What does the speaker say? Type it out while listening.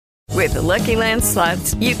With the Lucky Land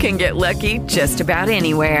Slots, you can get lucky just about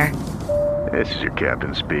anywhere. This is your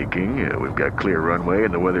captain speaking. We've got clear runway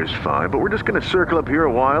and the weather's fine, but we're just going to circle up here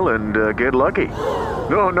a while and get lucky.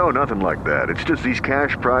 No, nothing like that. It's just these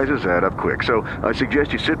cash prizes add up quick. So I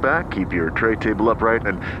suggest you sit back, keep your tray table upright,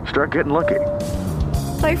 and start getting lucky.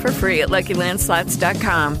 Play for free at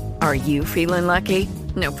LuckyLandSlots.com. Are you feeling lucky?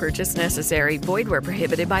 No purchase necessary. Void where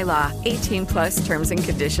prohibited by law. 18 plus terms and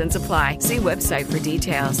conditions apply. See website for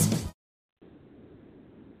details.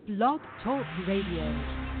 Blog Talk Radio.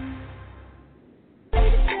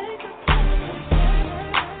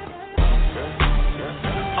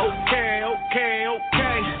 Okay.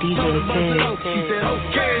 DJ She said,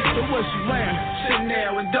 okay, so what she wearing?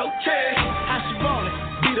 Chanel and Dolce. How she rollin'?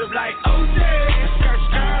 Beat up like OJ. Skirt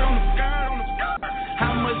on the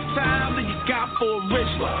How much time do you got for a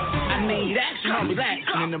rich one? I need action on black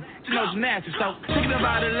and them nasty. So chicken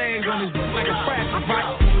about the legs on his like a practice.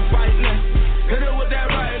 Right left. Hit her with that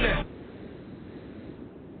right left.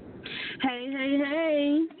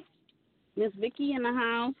 Hey. Miss Vicky in the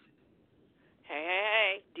house.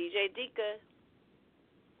 Hey, DJ Dika.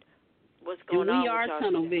 What's going on? We are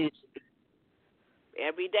Tunnel Vision.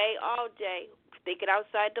 Every day, all day, thinking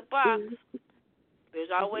outside the box. There's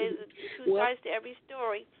always two sides to every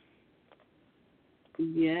story.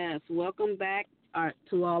 Yes, welcome back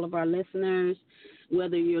to all of our listeners,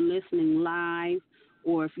 whether you're listening live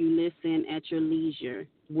or if you listen at your leisure.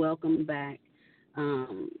 Welcome back.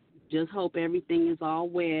 Just hope everything is all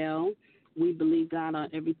well. We believe, God,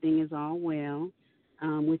 everything is all well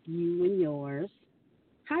with you and yours.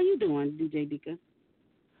 How you doing, DJ Dika?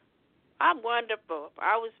 I'm wonderful.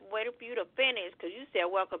 I was waiting for you to finish because you said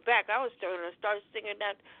welcome back. I was going to start singing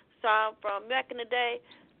that song from back in the day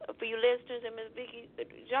for you listeners. And Miss Vicky, did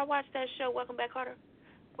y'all watch that show, Welcome Back, Carter?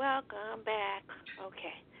 Welcome back.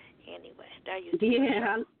 Okay. Anyway, that used to I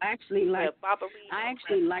actually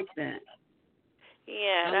like that.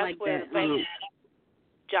 Yeah, that's like where the famous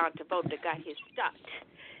John Travolta got his start.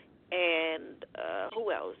 And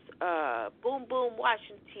who else? Boom Boom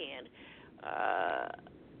Washington.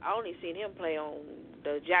 I only seen him play on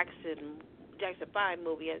the Jackson 5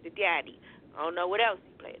 movie as the daddy. I don't know what else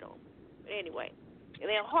he played on. But anyway. And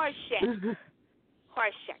then Horseshack.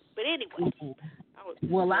 But anyway.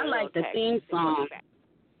 I like the theme song.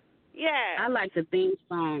 Yeah. I like the theme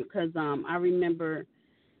song because I remember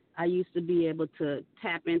I used to be able to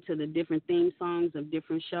tap into the different theme songs of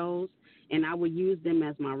different shows, and I would use them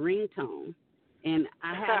as my ringtone. And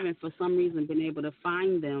I haven't, for some reason, been able to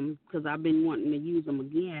find them because I've been wanting to use them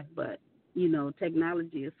again. But,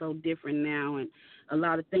 technology is so different now, and a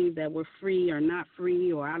lot of things that were free are not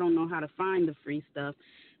free, or I don't know how to find the free stuff.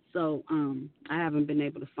 So I haven't been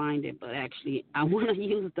able to find it, but actually I want to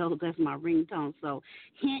use those as my ringtone. So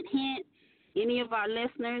hint, any of our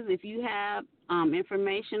listeners, if you have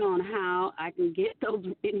information on how I can get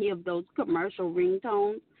any of those commercial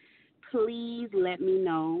ringtones, please let me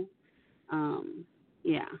know.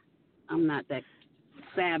 I'm not that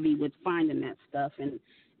savvy with finding that stuff, and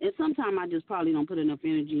sometimes I just probably don't put enough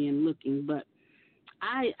energy in looking, but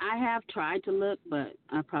I have tried to look, but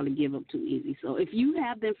I probably give up too easy. So if you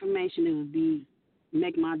have the information, it would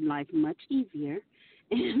make my life much easier,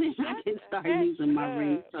 and then I can start using my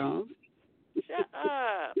ringtones. Shut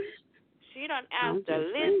up. She done asked the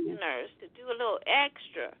listeners to do a little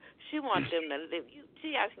extra. She wants them to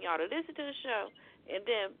she asking y'all to listen to the show and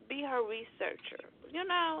then be her researcher.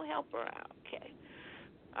 Help her out. Okay.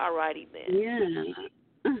 All righty then. Yeah.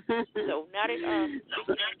 So now that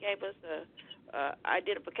she gave us a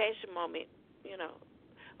identification moment,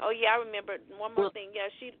 Oh, yeah, I remember one more thing. Yeah,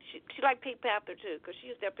 she liked Pink Panther, too, because she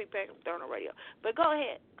used to have Pink Panther on the radio. But go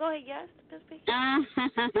ahead. Yes, Ms. Pink.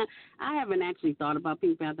 I haven't actually thought about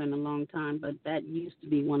Pink Panther in a long time, but that used to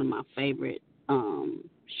be one of my favorite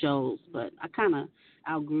shows. But I kind of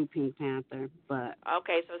outgrew Pink Panther. But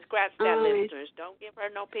okay, so scratch that, listeners. Don't give her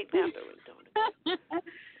no Pink Panther ringtone.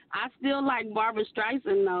 I still like Barbra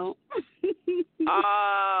Streisand, though.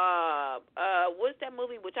 What's that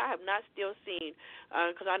movie, which I have not still seen,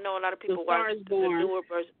 because I know a lot of people watch the newer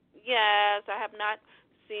version. Yes, I have not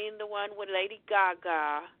seen the one with Lady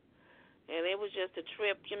Gaga, and it was just a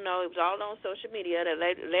trip, it was all on social media, that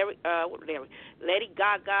Lady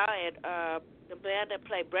Gaga and the band that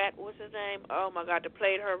played Brad, what's his name? Oh, my God, that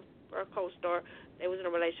played her co-star. They was in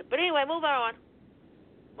a relationship. But anyway, move on.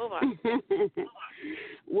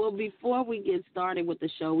 Well, before we get started with the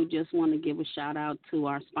show, we just want to give a shout-out to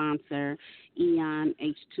our sponsor, Eon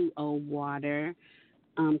H2O Water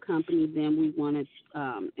Company. Then we wanted,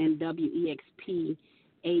 and WEXP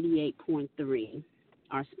 88.3,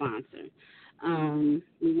 our sponsor.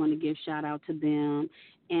 We want to give shout-out to them.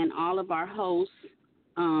 And all of our hosts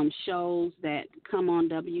shows that come on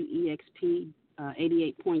WEXP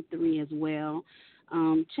 88.3 as well.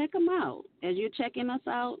 Check them out. As you're checking us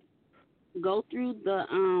out, go through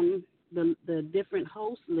the different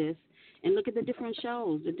host lists and look at the different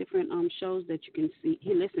shows, shows that you can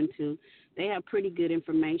listen to. They have pretty good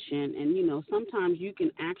information, and sometimes you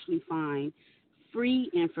can actually find free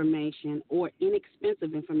information or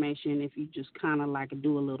inexpensive information if you just kind of like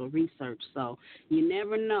do a little research. So you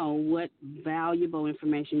never know what valuable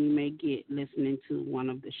information you may get listening to one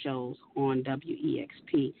of the shows on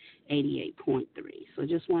WEXP 88.3. So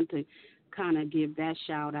just want to kind of give that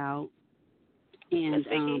shout out. And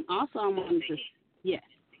also I wanted to, yes.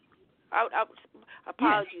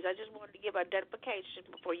 Apologies. Yes. I just wanted to give identification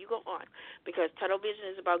before you go on, because tunnel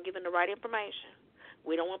vision is about giving the right information.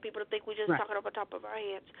 We don't want people to think we're just talking over top of our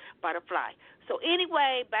heads by the fly. So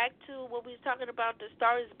anyway, back to what we was talking about, The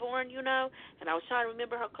Star is Born, and I was trying to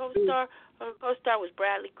remember her co-star. Her co-star was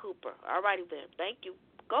Bradley Cooper. All righty then. Thank you.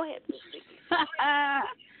 Go ahead, Ms. Vicky.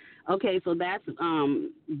 Okay, so that's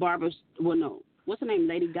Barbara, what's her name?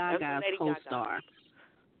 Lady Gaga's co-star.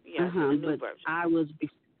 Yeah, the new version. I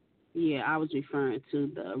was referring to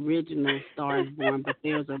the original Star is Born, but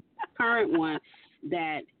there's a current one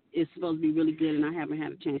that is supposed to be really good, and I haven't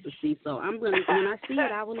had a chance to see. So when I see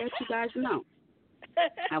it, I will let you guys know.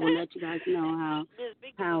 I will let you guys know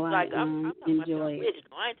how I enjoy it.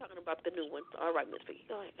 Original. I ain't talking about the new one. All right, Miss Vicky,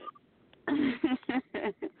 go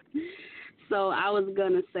ahead. So I was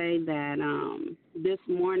gonna say that this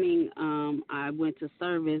morning I went to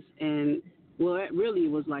service, and it really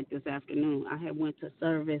was like this afternoon. I had went to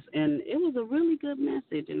service, and it was a really good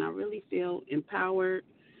message, and I really feel empowered.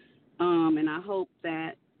 And I hope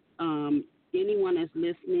that anyone that's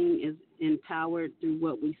listening is empowered through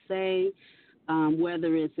what we say,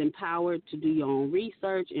 whether it's empowered to do your own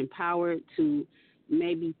research, empowered to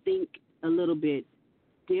maybe think a little bit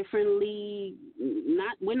differently.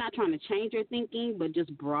 We're not trying to change your thinking, but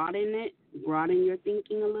just broaden your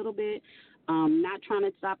thinking a little bit. Not trying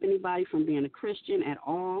to stop anybody from being a Christian at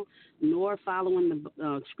all, nor following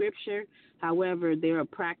the scripture. However, there are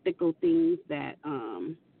practical things that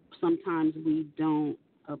sometimes we don't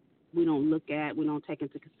look at, we don't take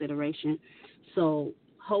into consideration. So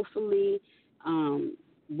hopefully,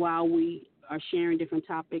 while we are sharing different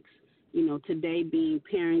topics, today being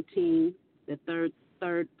parenting, the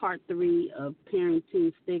third part 3 of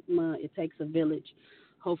parenting stigma, it takes a village.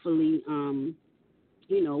 Hopefully,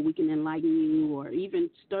 we can enlighten you or even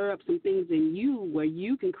stir up some things in you where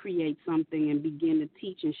you can create something and begin to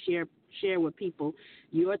teach and share with people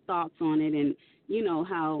your thoughts on it, and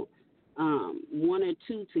how one or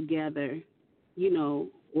two together,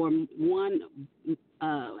 or one,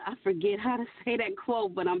 I forget how to say that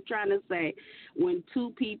quote, but I'm trying to say when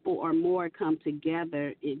 2 people or more come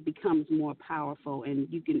together, it becomes more powerful, and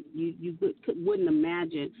you wouldn't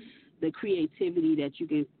imagine the creativity that you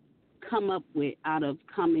can come up with out of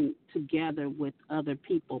coming together with other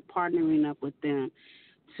people, partnering up with them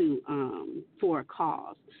for a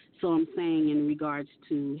cause. So I'm saying in regards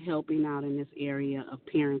to helping out in this area of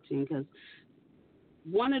parenting, because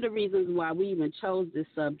one of the reasons why we even chose this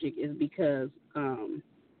subject is because,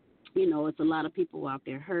 it's a lot of people out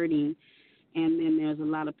there hurting, and then there's a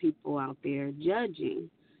lot of people out there judging.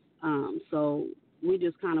 So we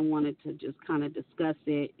just kind of wanted to just kind of discuss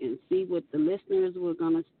it and see what the listeners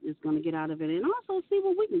is gonna get out of it, and also see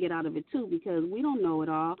what we can get out of it too, because we don't know it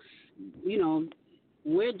all.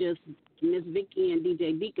 We're just Miss Vicky and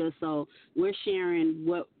DJ Dika, so we're sharing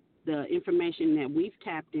what the information that we've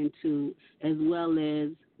tapped into, as well as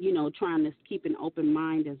trying to keep an open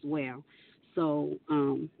mind as well. So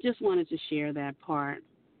just wanted to share that part.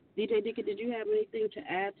 DJ Dika, did you have anything to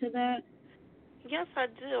add to that? Yes, I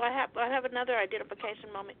do. I have another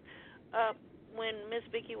identification moment. When Miss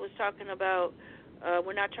Vicky was talking about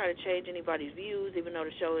we're not trying to change anybody's views, even though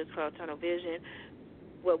the show is called Tunnel Vision.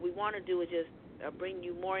 What we want to do is just bring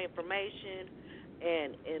you more information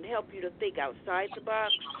and help you to think outside the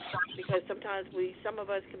box, because sometimes some of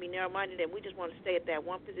us can be narrow-minded and we just want to stay at that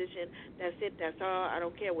one position. That's it. That's all. I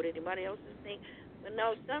don't care what anybody else thinks. But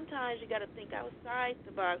no, sometimes you got to think outside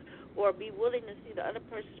the box, or be willing to see the other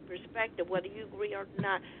person's perspective, whether you agree or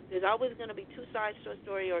not. There's always going to be 2 sides to a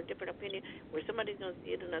story or a different opinion where somebody's going to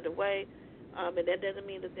see it another way, and that doesn't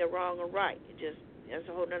mean that they're wrong or right. It just has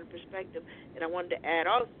a whole other perspective. And I wanted to add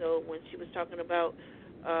also, when she was talking about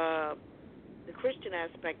the Christian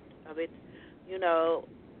aspect of it,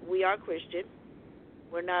 we are Christian.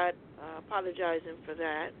 We're not apologizing for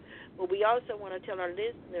that. But we also want to tell our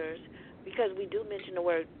listeners, because we do mention the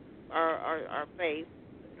word our faith,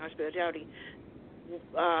 our spirituality,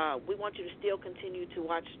 we want you to still continue to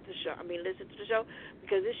watch the show. Listen to the show,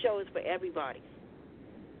 because this show is for everybody.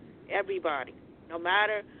 Everybody, no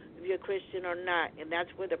matter if you're a Christian or not, and that's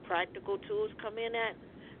where the practical tools come in at.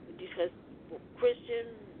 Because Christian,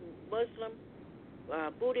 Muslim,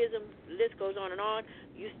 Buddhism, the list goes on and on.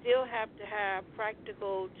 You still have to have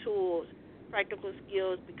practical tools, practical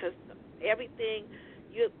skills, because everything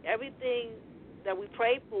that we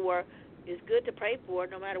pray for is good to pray for,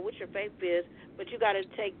 no matter what your faith is. But you got to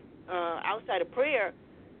take outside of prayer,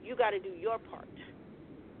 you got to do your part.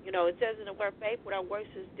 It says in the word, faith without works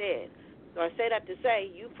is dead. So I say that to say,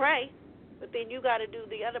 you pray, but then you got to do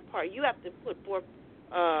the other part. You have to put forth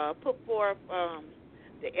the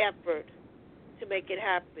effort to make it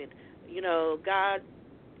happen. God,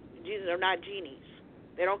 Jesus are not genies.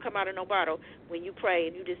 They don't come out of no bottle when you pray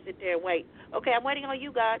and you just sit there and wait. Okay, I'm waiting on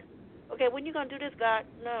you, God. Okay, when you going to do this, God?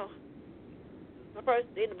 No. First,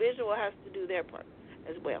 the individual has to do their part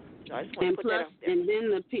as well. So I just want to put that out there.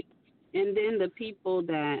 And then the people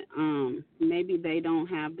that maybe they don't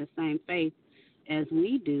have the same faith as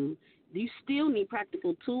we do, you still need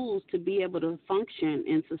practical tools to be able to function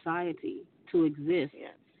in society, to exist.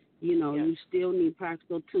 Yeah. You still need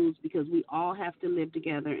practical tools, because we all have to live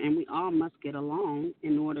together and we all must get along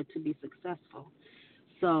in order to be successful.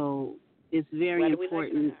 So it's very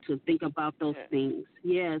important to think about those things.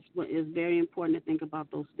 Yes, it's very important to think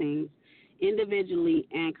about those things individually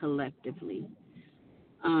and collectively.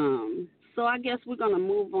 So I guess we're going to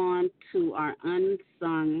move on to our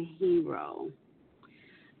unsung hero.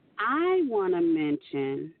 I want to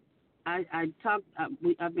mention, I've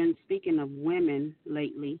been speaking of women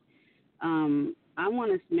lately. I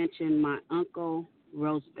want to mention my Uncle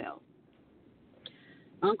Roosevelt.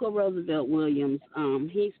 Uncle Roosevelt Williams,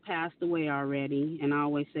 he's passed away already, and I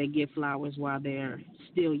always say give flowers while they're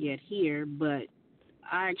still yet here, but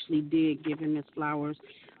I actually did give him his flowers.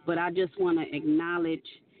 But I just want to acknowledge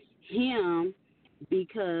him,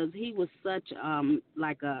 because he was such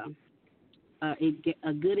like a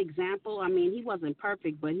good example. He wasn't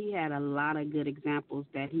perfect, but he had a lot of good examples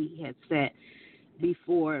that he had set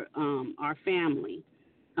before our family.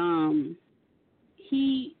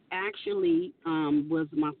 He actually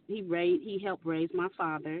he helped raise my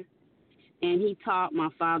father, and he taught my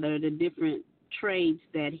father the different trades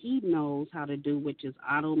that he knows how to do, which is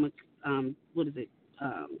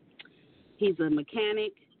he's a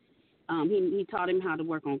mechanic. He taught him how to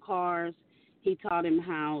work on cars. He taught him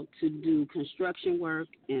how to do construction work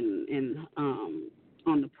and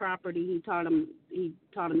on the property. He taught him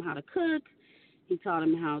how to cook. He taught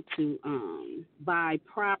him how to buy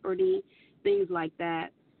property, things like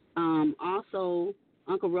that. Also,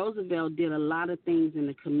 Uncle Roosevelt did a lot of things in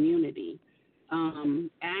the community.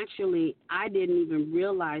 Actually, I didn't even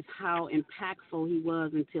realize how impactful he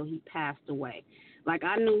was until he passed away. Like,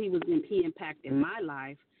 I knew he impacted my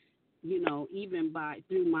life, even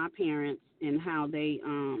through my parents and how they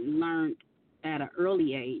learned at an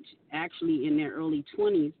early age. Actually, in their early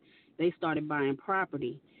 20s, they started buying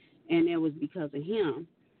property, and it was because of him.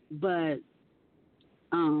 But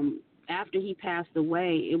after he passed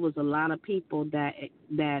away, it was a lot of people that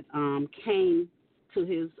came to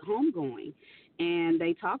his homegoing, and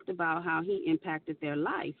they talked about how he impacted their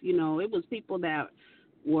life. It was people that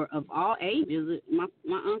were of all ages. My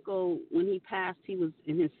uncle, when he passed, he was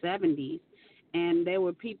in his 70s, and there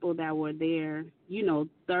were people that were there,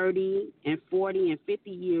 30 and 40 and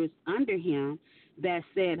 50 years under him that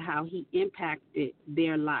said how he impacted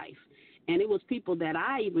their life. And it was people that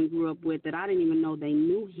I even grew up with that I didn't even know they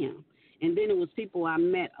knew him. And then it was people I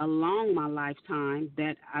met along my lifetime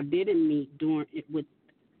that I didn't meet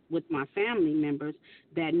with my family members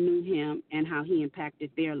that knew him and how he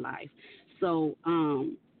impacted their life. So a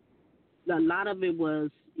lot of it was,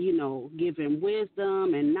 giving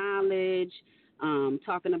wisdom and knowledge,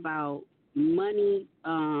 talking about money,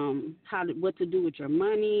 what to do with your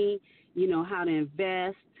money, how to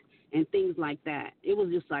invest and things like that. It was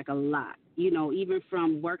just like a lot, even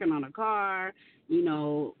from working on a car,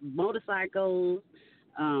 motorcycles,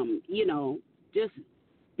 just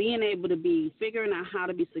being able to figuring out how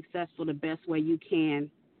to be successful the best way you can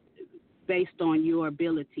based on your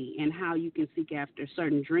ability and how you can seek after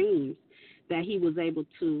certain dreams that he was able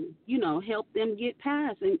to, help them get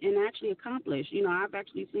past and actually accomplish. I've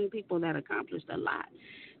actually seen people that accomplished a lot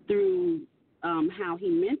through how he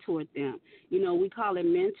mentored them. We call it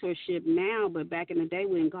mentorship now, but back in the day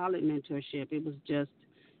we didn't call it mentorship. It was just,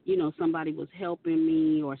 somebody was helping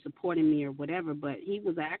me or supporting me or whatever, but he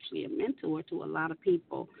was actually a mentor to a lot of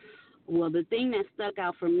people. Well, the thing that stuck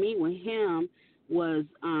out for me with him was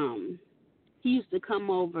he used to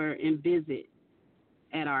come over and visit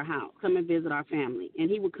at our house, come and visit our family, and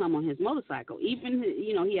he would come on his motorcycle. Even,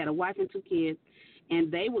 he had a wife and 2 kids,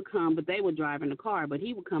 and they would come, but they would drive in the car, but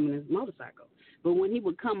he would come in his motorcycle. But when he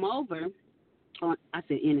would come over, I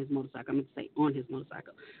said in his motorcycle, I meant to say on his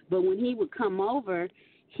motorcycle. But when he would come over,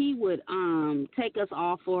 he would take us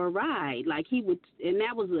all for a ride. Like he would, and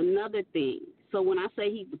that was another thing. So when I say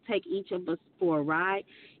he would take each of us for a ride,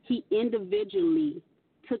 he individually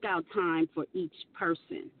took out time for each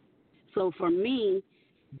person. So for me,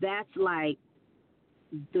 that's like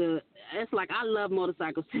I love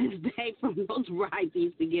motorcycles to this day from those rides he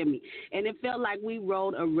used to give me. And it felt like we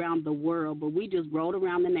rode around the world, but we just rode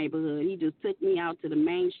around the neighborhood. He just took me out to the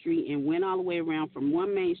main street and went all the way around from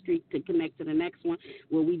one main street to connect to the next one,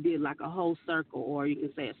 where we did like a whole circle, or you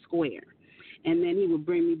can say a square. And then he would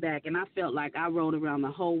bring me back, and I felt like I rode around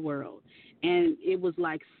the whole world. And it was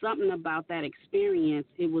like something about that experience.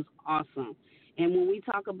 It was awesome. And when we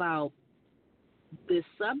talk about this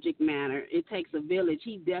subject matter, it takes a village.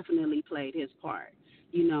 He definitely played his part,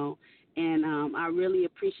 and I really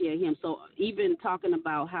appreciate him. So even talking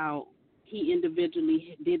about how he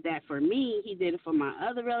individually did that for me, he did it for my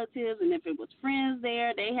other relatives, and if it was friends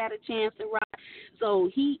there, they had a chance to ride. So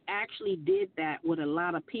he actually did that with a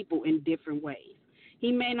lot of people in different ways.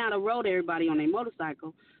 He may not have rode everybody on a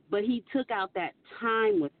motorcycle, but he took out that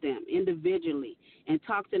time with them individually and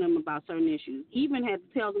talked to them about certain issues. He even had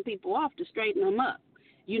to tell some people off to straighten them up,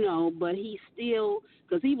 but he still,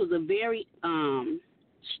 because he was a very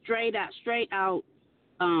straight out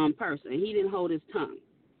person. He didn't hold his tongue,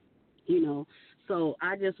 So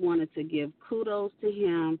I just wanted to give kudos to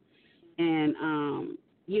him. And,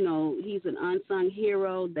 he's an unsung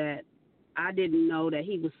hero that I didn't know that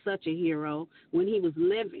he was such a hero when he was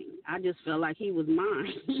living. I just felt like he was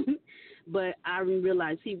mine. But I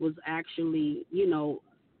realized he was actually,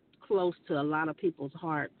 close to a lot of people's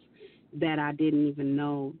hearts that I didn't even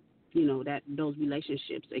know, that those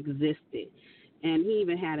relationships existed. And he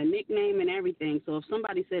even had a nickname and everything. So if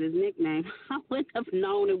somebody said his nickname, I wouldn't have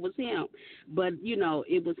known it was him. But,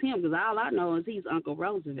 it was him, because all I know is he's Uncle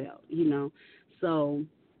Roosevelt, So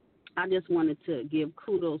I just wanted to give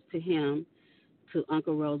kudos to him, to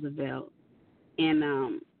Uncle Roosevelt. And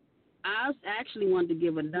I actually wanted to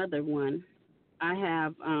give another one. I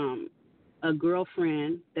have a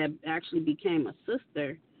girlfriend that actually became a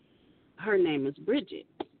sister. Her name is Bridget.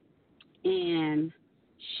 And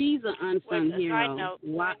she's an unsung hero. Side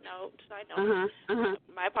note.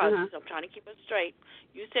 My apologies. I'm trying to keep it straight.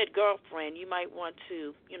 You said girlfriend. You might want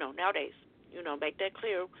to, nowadays, make that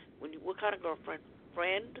clear. What kind of girlfriend?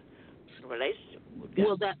 Friend? Relationship?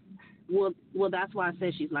 Well, that's why I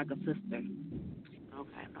said she's like a sister.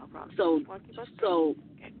 Okay, no problem. So,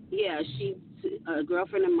 yeah, she's a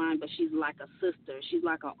girlfriend of mine, but she's like a sister. She's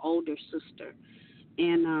like an older sister.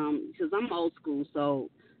 And because I'm old school, so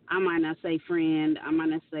I might not say friend. I might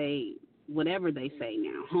not say whatever they say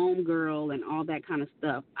now, homegirl and all that kind of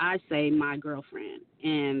stuff. I say my girlfriend.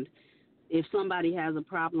 And if somebody has a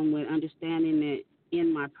problem with understanding it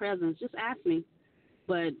in my presence, just ask me.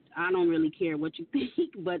 But I don't really care what you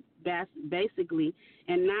think. But that's basically,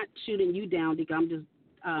 and not shooting you down, Dika. I'm just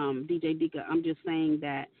DJ Dika. I'm just saying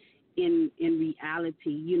that in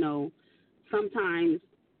reality, sometimes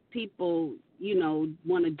people,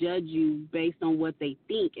 want to judge you based on what they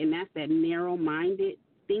think, and that's that narrow-minded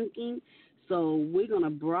thinking. So we're gonna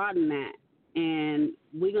broaden that, and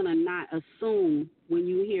we're gonna not assume when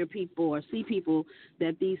you hear people or see people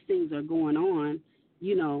that these things are going on,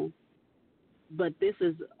 But this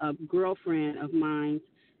is a girlfriend of mine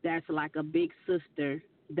that's like a big sister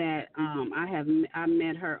that I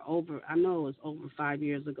met her I know it was over 5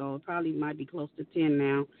 years ago. It probably might be close to 10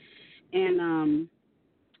 now. And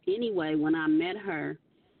anyway, when I met her,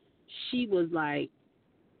 she was like,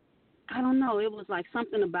 I don't know, it was like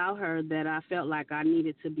something about her that I felt like I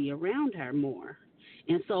needed to be around her more.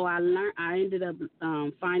 And so I ended up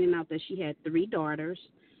finding out that she had 3 daughters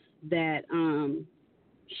that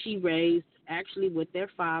she raised actually with their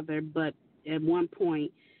father, but at one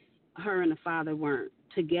point her and the father weren't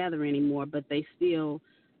together anymore, but they still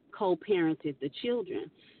co-parented the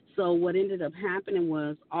children. So what ended up happening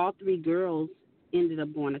was all 3 girls ended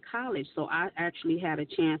up going to college. So I actually had a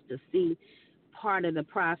chance to see part of the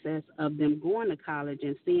process of them going to college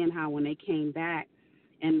and seeing how when they came back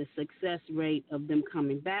and the success rate of them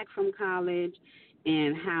coming back from college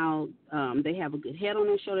and how they have a good head on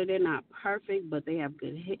their shoulder. They're not perfect, but they have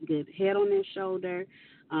good head on their shoulder.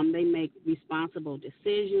 They make responsible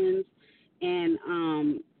decisions.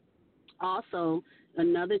 And also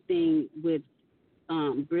another thing with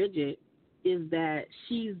Bridget is that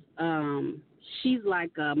she's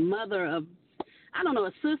like a mother of, I don't know,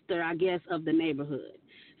 a sister, I guess, of the neighborhood.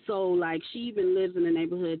 So, like, she even lives in the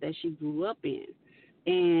neighborhood that she grew up in.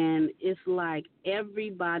 And it's like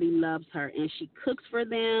everybody loves her, and she cooks for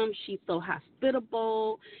them. She's so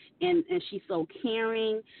hospitable, and she's so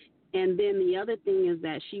caring. And then the other thing is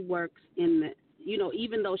that she works in the,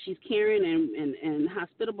 even though she's caring and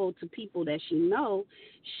hospitable to people that she know,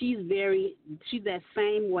 she's that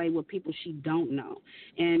same way with people she don't know.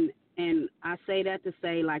 And I say that to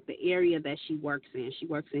say, like, the area that she works in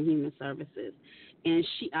human services. And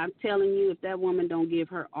I'm telling you, if that woman don't give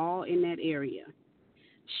her all in that area,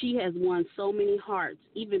 she has won so many hearts,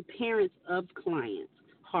 even parents of clients'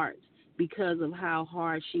 hearts, because of how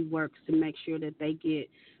hard she works to make sure that they get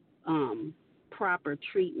proper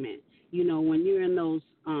treatment. When you're in those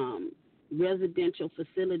residential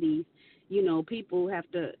facilities, people have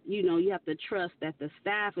to, you have to trust that the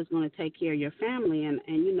staff is going to take care of your family. And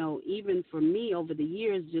even for me over the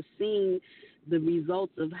years, just seeing the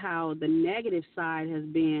results of how the negative side has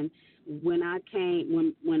been when I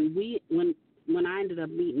ended up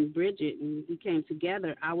meeting Bridget and we came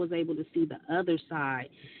together, I was able to see the other side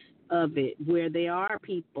of it, where there are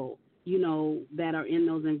people, that are in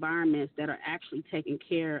those environments that are actually taking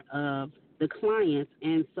care of the clients.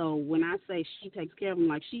 And so when I say she takes care of them,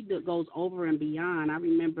 like, she goes over and beyond. I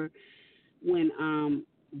remember when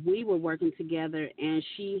we were working together, and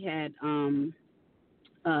she had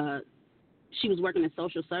she was working in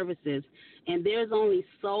social services, and there's only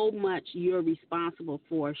so much you're responsible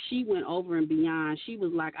for. She went over and beyond. She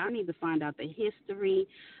was like, I need to find out the history.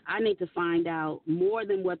 I need to find out more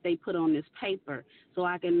than what they put on this paper so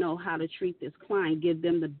I can know how to treat this client, give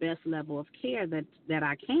them the best level of care that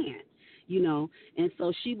I can, And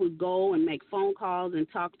so she would go and make phone calls and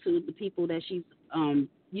talk to the people that she's,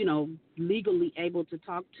 legally able to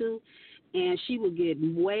talk to, and she would get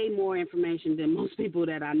way more information than most people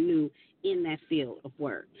that I knew in that field of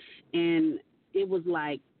work. And it was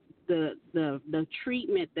like the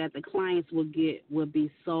treatment that the clients would get would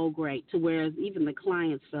be so great, to whereas even the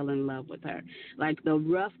clients fell in love with her. Like, the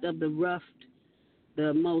rough of the rough,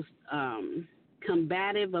 the most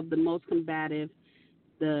combative of the most combative,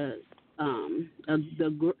 the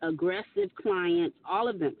aggressive clients, all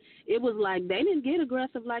of them. It was like they didn't get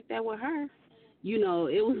aggressive like that with her.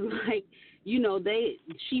 It was like,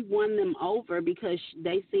 she won them over because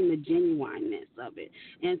they seen the genuineness of it.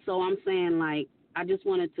 And so I'm saying, like, I just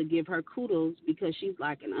wanted to give her kudos because she's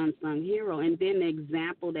like an unsung hero. And then the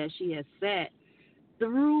example that she has set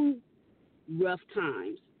through rough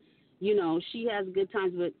times. She has good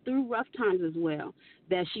times, but through rough times as well,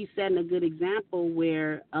 that she's setting a good example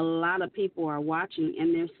where a lot of people are watching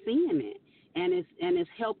and they're seeing it. And it's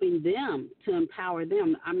helping them to empower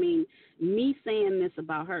them. I mean, me saying this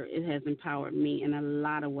about her, it has empowered me in a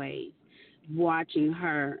lot of ways. Watching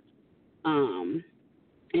her, and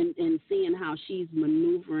seeing how she's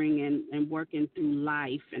maneuvering and working through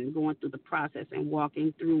life and going through the process and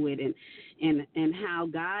walking through it, and how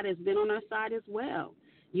God has been on her side as well.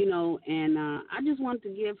 And I just wanted to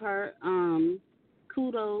give her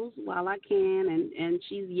kudos while I can, and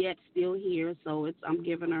she's yet still here, so I'm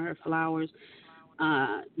giving her flowers,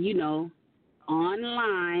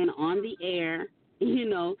 online, on the air,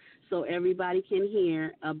 so everybody can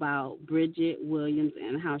hear about Bridget Williams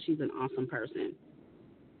and how she's an awesome person.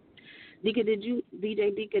 DJ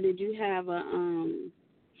Dika, did you have a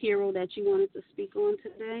hero that you wanted to speak on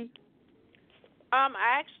today?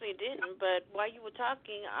 I actually didn't, but while you were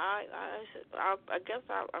talking, I guess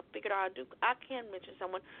I figured I can mention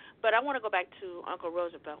someone, but I want to go back to Uncle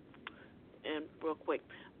Roosevelt, and real quick.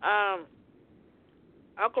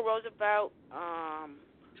 Uncle Roosevelt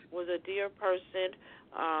was a dear person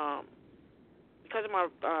because of my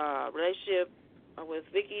relationship with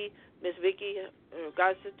Miss Vicky,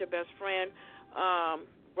 God's sister, best friend,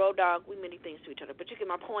 Road Dog. We many things to each other, but you get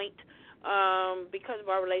my point. Because of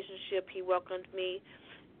our relationship, he welcomed me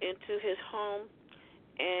into his home,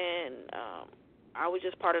 and I was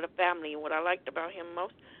just part of the family. And what I liked about him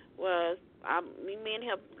most was me and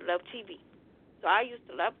him loved TV. So I used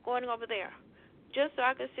to love going over there just so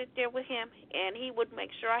I could sit there with him, and he would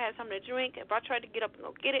make sure I had something to drink. If I tried to get up and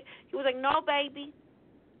go get it, he was like, no, baby,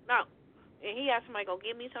 no. And he asked somebody to go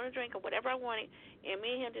get me something to drink or whatever I wanted, and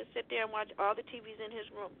me and him just sit there and watch all the TVs in his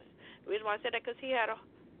room. The reason why I said that because he had a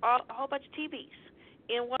whole bunch of TVs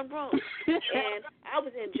in one room, and I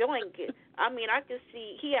was enjoying it. I mean, I could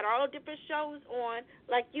see he had all different shows on,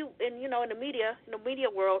 like in the media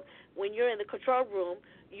world, when you're in the control room,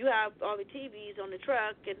 you have all the TVs on the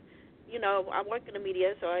truck, and I work in the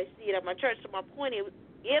media, so I see it at my church. So my point is,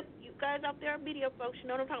 if you guys out there are media folks, you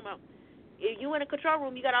know what I'm talking about. If you in a control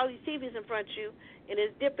room, you got all these TVs in front of you, and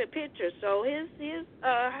there's different pictures. So his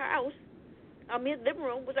house, his living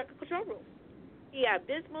room was like a control room. He had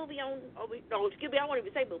this movie on. No, excuse me, I won't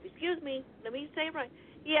even say movie. Excuse me, let me say it right.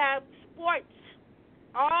 He had sports,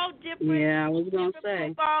 all different. Yeah, I was gonna say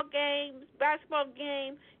football games, basketball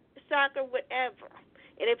games, soccer, whatever.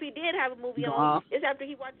 And if he did have a movie on, it's after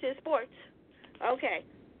he watched his sports. Okay,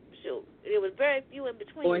 so it was very few in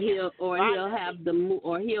between. Or he'll have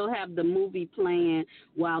the movie playing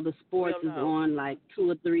while the sports is on, like 2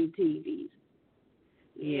 or 3 TVs.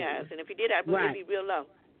 Yeah. Yes, and if he did have a movie, it'd be real low.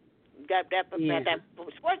 That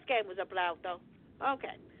sports game was up loud though.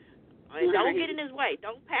 Okay. Don't get in his way.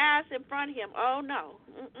 Don't pass in front of him. Oh no,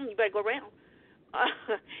 you better go around.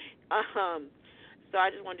 So I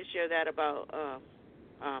just wanted to share that about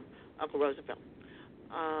Uncle Roosevelt.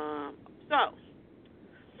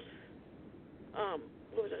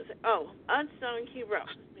 What was I saying? Oh, unsung hero.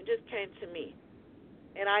 It just came to me,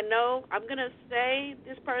 and I know I'm gonna say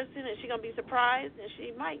this person, and she's gonna be surprised, and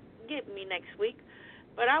she might get me next week.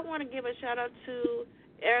 But I want to give a shout out to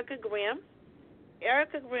Erica Grimm.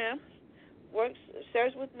 Erica Grimm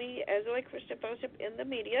serves with me as a Christian Fellowship in the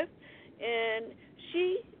media, and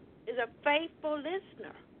she is a faithful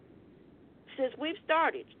listener since we've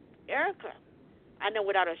started. Erica, I know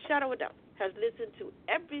without a shadow of a doubt, has listened to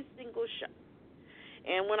every single show.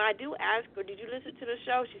 And when I do ask her, did you listen to the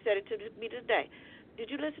show? She said it to me today.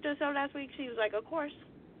 Did you listen to the show last week? She was like, of course.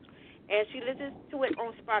 And she listens to it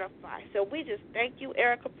on Spotify. So we just thank you,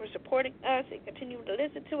 Erica, for supporting us and continuing to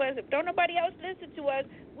listen to us. If don't nobody else listen to us,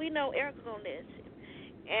 we know Erica's going to listen.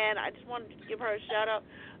 And I just wanted to give her a shout-out.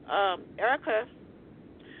 Erica,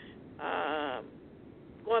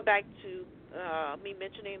 going back to me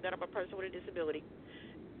mentioning that I'm a person with a disability,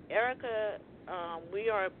 Erica, we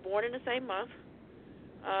are born in the same month.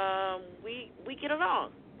 We get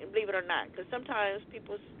along, and believe it or not, because sometimes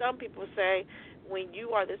some people say when you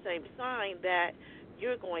are the same sign that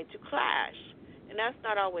you're going to clash, and that's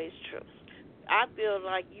not always true. I feel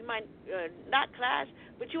like you might not clash,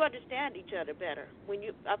 but you understand each other better.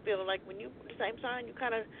 I feel like when you're the same sign, you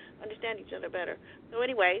kind of understand each other better. So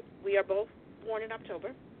anyway, we are both born in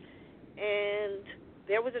October, and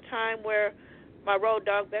there was a time where my road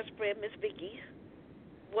dog best friend, Miss Vicky,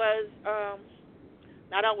 was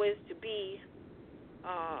not always to be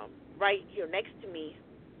right here next to me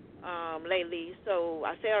lately. So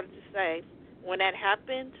I say all to say, when that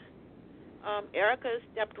happened, Erica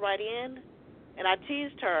stepped right in, and I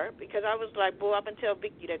teased her because I was like, boy, I'm going to tell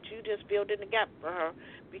Vicky that you just filled in the gap for her,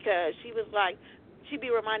 because she was like, she'd be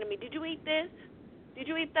reminding me, did you eat this? Did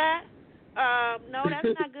you eat that? No, that's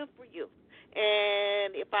not good for you.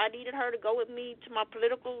 And if I needed her to go with me to my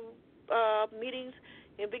political meetings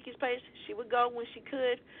in Vicky's place, she would go when she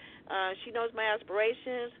could. She knows my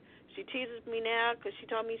aspirations. She teases me now because she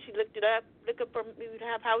told me she looking for me to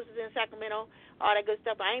have houses in Sacramento, all that good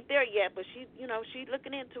stuff. I ain't there yet, but she's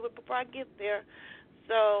looking into it before I get there.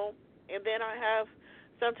 So, and then I have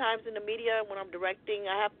sometimes in the media when I'm directing,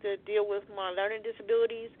 I have to deal with my learning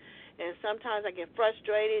disabilities, and sometimes I get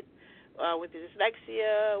frustrated with the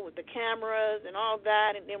dyslexia, with the cameras and all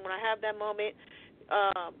that. And then when I have that moment,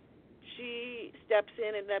 she steps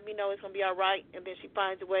in and let me know it's going to be all right, and then she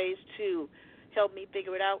finds ways to help me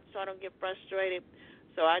figure it out so I don't get frustrated.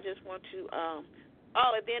 So I just want to,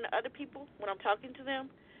 and then other people, when I'm talking to them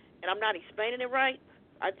and I'm not explaining it right,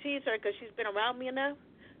 I tease her because she's been around me enough.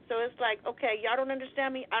 So it's like, okay, y'all don't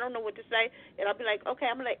understand me, I don't know what to say, and I'll be like, okay,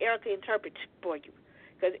 I'm going to let Erica interpret for you,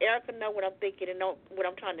 because Erica know what I'm thinking and know what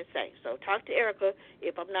I'm trying to say. So talk to Erica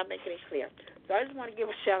if I'm not making it clear. So I just want to give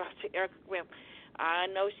a shout-out to Erica Grimm. I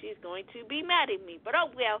know she's going to be mad at me, but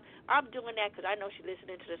oh well, I'm doing that because I know she's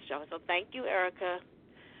listening to the show. So thank you, Erica.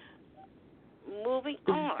 Moving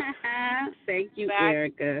on. Thank you,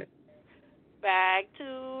 Erica. Back to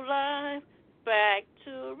life. Back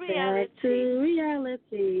to reality. Back to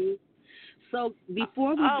reality. So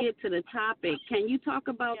before we get to the topic, can you talk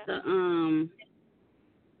about the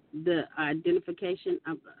identification?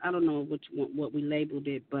 I don't know what we labeled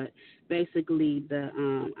it, but basically the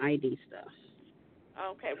ID stuff.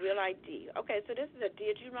 Okay, real ID. Okay, so this is a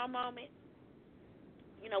did you know moment.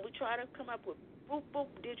 We try to come up with boop, boop,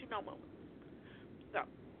 did you know moment. So,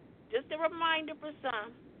 just a reminder for some,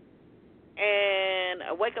 and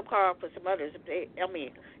a wake-up call for some others. If they had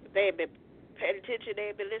been paying attention, they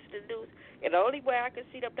had been listening to the news. And the only way I can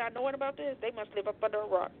see them not knowing about this, they must live up under a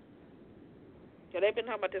rock. So they've been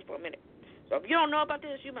talking about this for a minute. So if you don't know about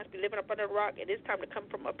this, you must be living up under a rock, and it's time to come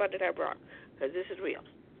from up under that rock, because this is real.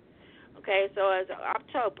 Okay, so as of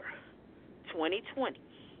October 2020,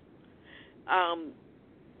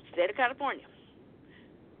 state of California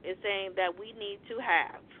is saying that we need to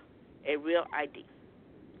have a real ID.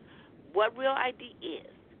 What real ID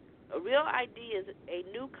is, A real ID is a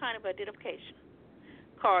new kind of identification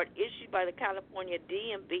card issued by the California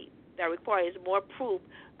DMV that requires more proof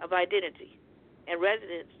of identity and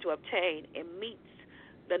residence to obtain and meets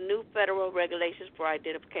the new federal regulations for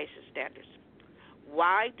identification standards.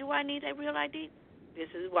 Why do I need a real ID? This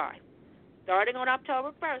is why. Starting on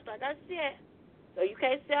October 1st, like I said, so you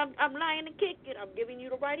can't say I'm lying to kick it. I'm giving you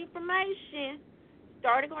the right information.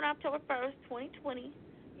 Starting on October 1st, 2020,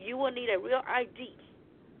 you will need a real ID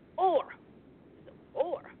or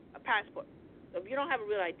a passport. So if you don't have a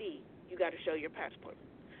real ID, you got to show your passport.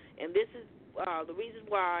 And this is the reason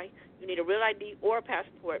why you need a real ID or a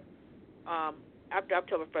passport after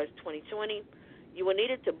October 1st, 2020. You will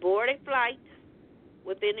need it to board a flight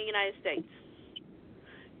within the United States.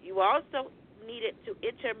 You also need it to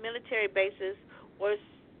enter military bases or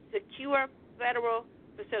secure federal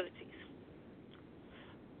facilities.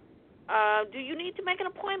 Do you need to make an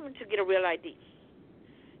appointment to get a real ID?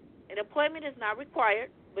 An appointment is not required,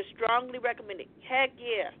 but strongly recommended. Heck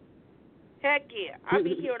yeah. I've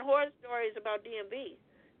been hearing horror stories about DMV.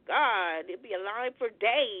 God, it'd be a line for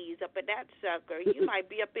days up in that sucker. You might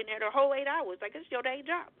be up in there the whole 8 hours, like it's your day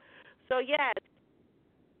job. So, yeah.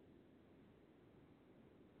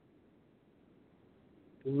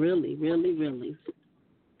 Really.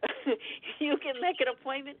 You can make an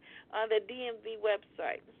appointment on the DMV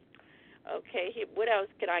website. Okay, here, what else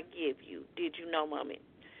can I give you? Did you know, Mommy?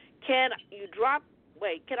 Can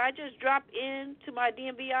I just drop into my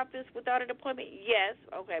DMV office without an appointment? Yes.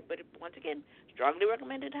 Okay, but once again, strongly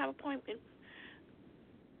recommended to have an appointment.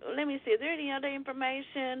 Let me see. Is there any other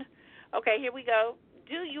information? Okay, here we go.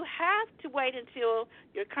 Do you have to wait until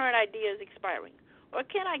your current ID is expiring? Or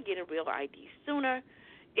can I get a real ID sooner?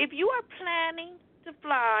 If you are planning to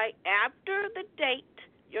fly after the date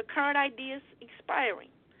your current ID is expiring,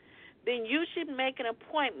 then you should make an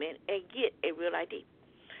appointment and get a real ID.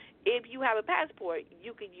 If you have a passport,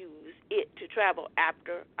 you can use it to travel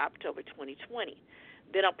after October 2020.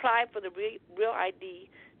 Then apply for the real ID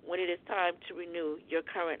when it is time to renew your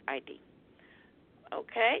current ID.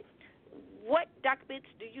 Okay? What documents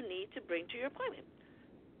do you need to bring to your appointment?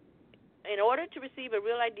 In order to receive a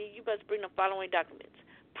real ID, you must bring the following documents.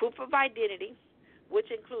 Proof of identity, which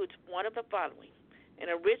includes one of the following: an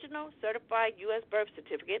original certified U.S. birth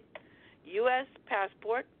certificate, U.S.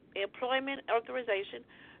 passport, employment authorization,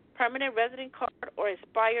 permanent resident card, or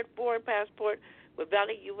expired foreign passport with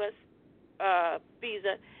valid U.S.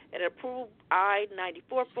 visa, and an approved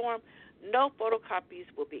I-94 form. No photocopies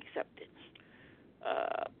will be accepted.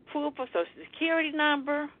 Proof of Social Security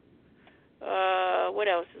number. What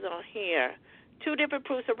else is on here? 2 different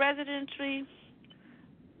proofs of residency.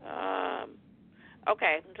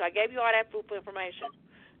 Okay, so I gave you all that fruitful information.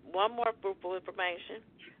 One more fruitful information.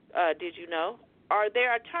 Did you know? Are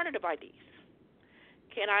there alternative IDs?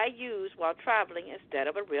 Can I use while traveling instead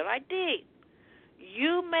of a real ID?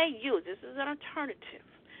 You may use, this is an alternative,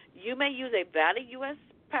 you may use a valid U.S.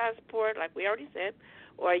 passport, like we already said,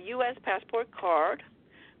 or a U.S. passport card,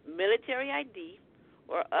 military ID,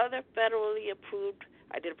 or other federally approved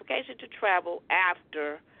identification to travel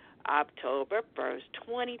after October 1st,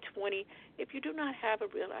 2020, if you do not have a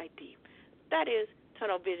real ID. That is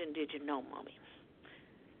tunnel vision. Did you know, Mommy?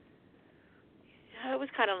 It was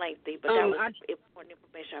kind of lengthy, but that was important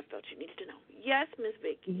information I felt you needed to know. Yes, Ms.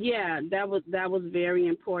 Vicki. Yeah, that was very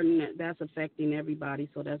important. That's affecting everybody,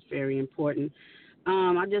 so that's very important.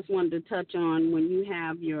 I just wanted to touch on when you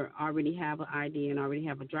already have an ID and already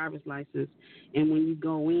have a driver's license, and when you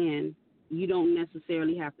go in, you don't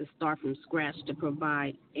necessarily have to start from scratch to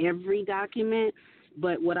provide every document.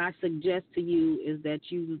 But what I suggest to you is that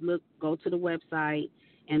you go to the website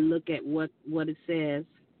and look at what it says.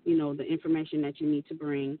 You know, the information that you need to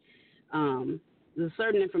bring. There's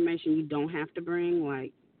certain information you don't have to bring,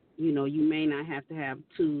 like, you know, you may not have to have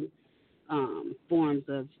 2 forms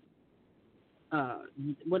of,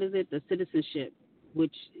 the citizenship,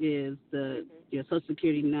 which is your Social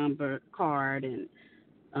Security number, card, and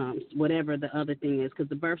whatever the other thing is, because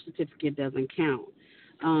the birth certificate doesn't count.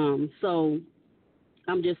 So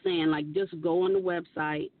I'm just saying, like, just go on the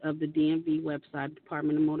website of the DMV website,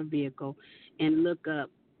 Department of Motor Vehicle, and look up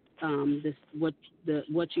what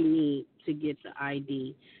you need to get the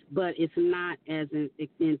ID. But it's not as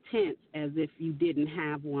intense as if you didn't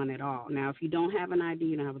have one at all. Now, if you don't have an ID,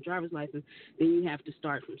 you don't have a driver's license, then you have to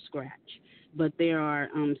start from scratch. But there are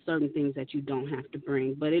certain things that you don't have to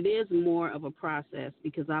bring. But it is more of a process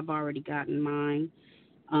because I've already gotten mine.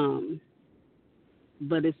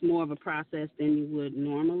 But it's more of a process than you would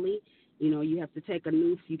normally. You know, you have to take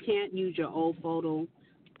you can't use your old photo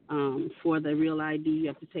For the real ID, you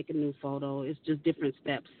have to take a new photo. It's just different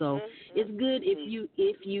steps. So it's good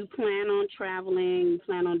if you plan on traveling,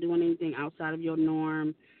 plan on doing anything outside of your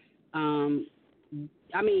norm.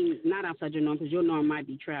 I mean, not outside your norm because your norm might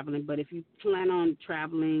be traveling, but if you plan on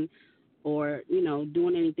traveling or,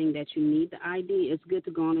 doing anything that you need the ID, it's good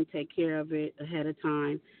to go on and take care of it ahead of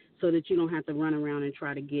time so that you don't have to run around and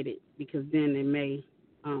try to get it because then it may,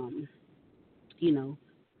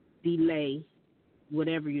 delay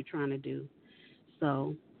whatever you're trying to do.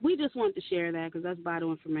 So we just want to share that because that's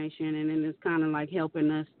vital information, and then it's kind of like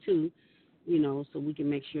helping us too, so we can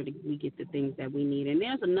make sure that we get the things that we need. And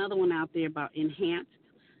there's another one out there about enhanced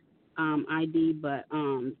ID, but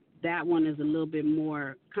that one is a little bit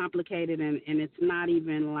more complicated, and it's not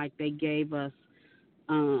even like they gave us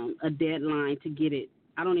a deadline to get it.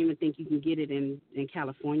 I don't even think you can get it in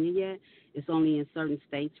California yet. It's only in certain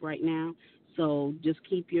states right now. So just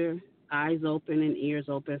keep your eyes open and ears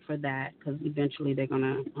open for that because eventually they're going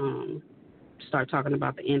to start talking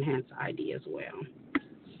about the enhanced ID as well.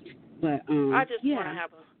 But I just want to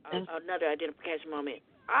have another identification moment.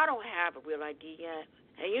 I don't have a real ID yet.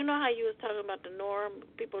 And you know how you was talking about the norm,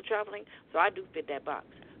 people traveling? So I do fit that box.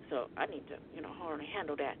 So I need to, hold on and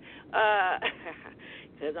handle that.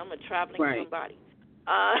 Because I'm a traveling somebody.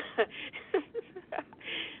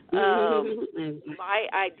 My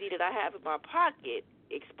ID that I have in my pocket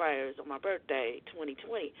expires on my birthday,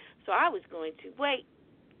 2020. So I was going to wait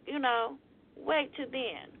till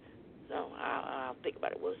then. So I'll think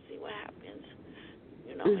about it. We'll see what happens.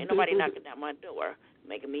 Ain't nobody knocking down my door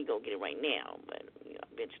making me go get it right now, but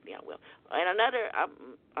eventually I will. And another,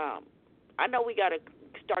 I know we got to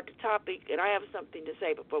start the topic, and I have something to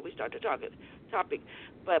say before we start the topic,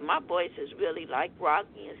 but my voice is really like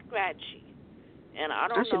rocky and scratchy, and I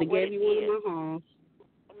don't know what it is. I should have gave you one of my halls.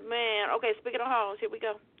 Man, okay, speaking of halls, here we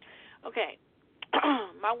go. Okay,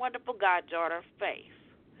 my wonderful goddaughter, Faith,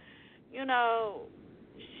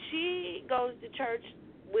 she goes to church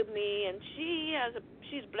with me, and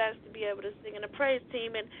she's blessed to be able to sing in the praise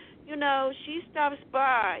team, and she stops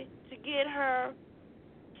by to get her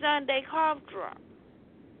Sunday cough drop,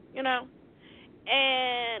 and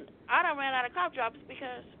I done ran out of cough drops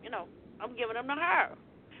because I'm giving them to her,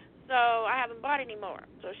 so I haven't bought any more.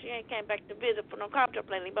 So she ain't came back to visit for no cough drop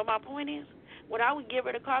lately. But my point is, when I would give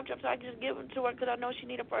her the cough drops, I just give them to her because I know she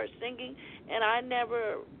needed for her singing, and I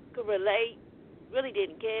never could relate. Really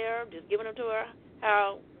didn't care, just giving them to her.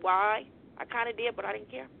 Why? I kind of did, but I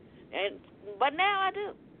didn't care. But now I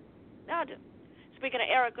do. Speaking of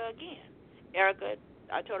Erica again. Erica,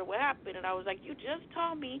 I told her what happened, and I was like, you just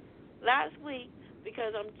told me last week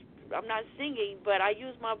because I'm not singing, but I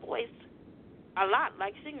use my voice a lot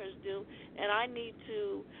like singers do, and I need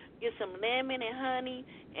to get some lemon and honey.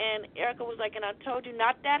 And Erica was like, and I told you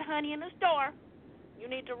not that honey in the store. You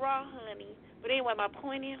need the raw honey. But anyway, my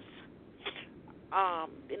point is,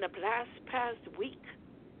 in the past week,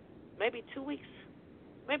 maybe 2 weeks,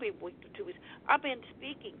 maybe a week to 2 weeks, I've been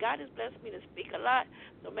speaking. God has blessed me to speak a lot,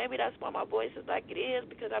 so maybe that's why my voice is like it is,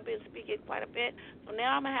 because I've been speaking quite a bit. So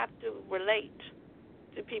now I'm going to have to relate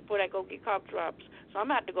to people that go get cough drops. So I'm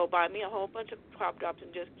going to have to go buy me a whole bunch of cough drops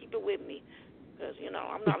and just keep it with me, because,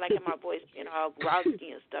 I'm not liking my voice being all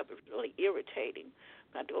grouchy and stuff. It's really irritating.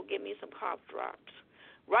 I'm going to have to go get me some cough drops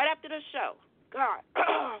right after the show. God.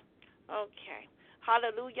 Okay.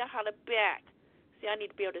 Hallelujah, holla back. See, I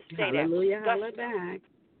need to be able to say Hallelujah, that. Hallelujah, holla back.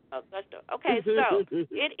 Augusta. Okay, so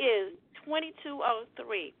it is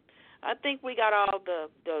 22:03. I think we got all the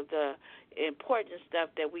important stuff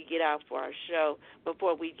that we get out for our show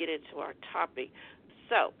before we get into our topic.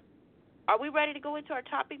 So, are we ready to go into our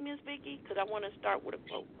topic, Ms. Vicki? Because I want to start with a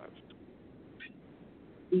quote first.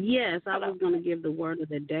 Yes, I was going to give the word of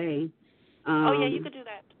the day. Oh, yeah, you could do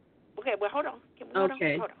that. Okay, well, hold on. Hold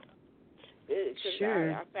on.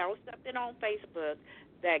 Sure. I found something on Facebook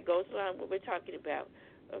that goes along with what we're talking about.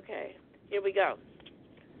 Okay, here we go.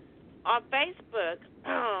 On Facebook,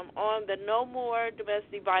 on the No More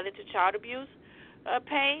Domestic Violence and Child Abuse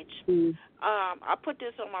page, I put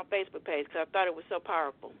this on my Facebook page because I thought it was so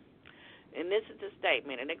powerful. And this is the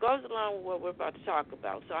statement, and it goes along with what we're about to talk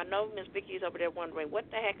about. So I know Ms. Vicki's over there wondering, what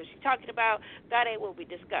the heck is she talking about? That ain't what we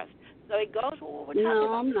discussed. So it goes with what we're talking about.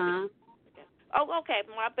 No, I'm not. Oh, okay,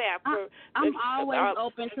 my bad. I'm always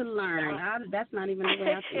open to learn. That's not even the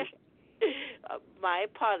way I think. My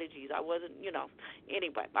apologies. I wasn't,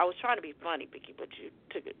 anyway. I was trying to be funny, Vicki, but you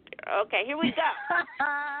took it there. Okay, here we go.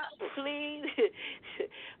 Please.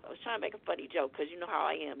 I was trying to make a funny joke because you know how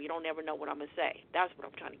I am. You don't ever know what I'm going to say. That's what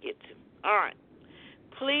I'm trying to get to. All right.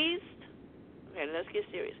 Please. Okay, let's get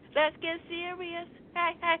serious. Let's get serious.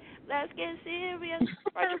 Hey, let's get serious.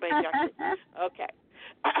 Right, your baby. Okay.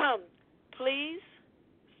 please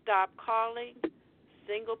stop calling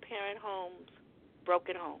single-parent homes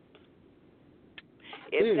broken homes.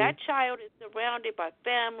 If that child is surrounded by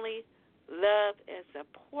family, love, and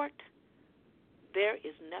support, there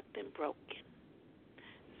is nothing broken.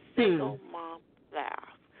 Single mom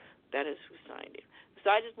laugh. That is who signed it. So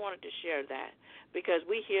I just wanted to share that because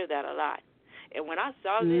we hear that a lot. And when I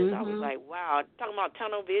saw this, I was like, wow, talking about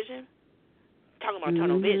tunnel vision.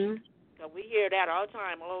 Tunnel vision. So we hear that all the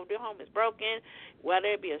time. Oh, the home is broken. Whether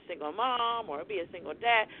it be a single mom or it be a single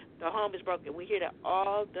dad, the home is broken. We hear that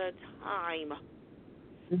all the time.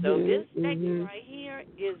 So this statement right here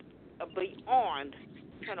is beyond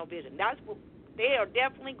tunnel vision. That's what they are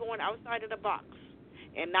definitely going outside of the box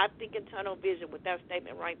and not thinking tunnel vision with that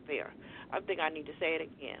statement right there. I think I need to say it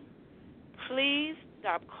again. Please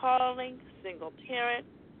stop calling single-parent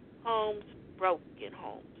homes broken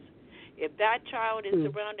homes. If that child is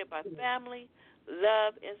surrounded by family,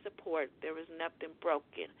 love, and support, there is nothing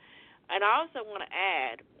broken. And I also want to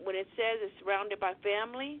add, when it says it's surrounded by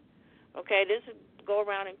family, okay, this is go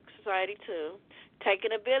around in society too.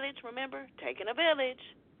 Taking a village, remember? Taking a village.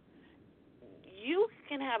 You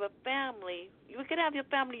can have a family. You can have your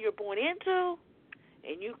family you're born into,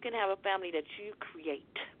 and you can have a family that you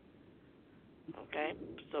create. Okay?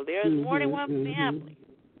 So there's more than one family.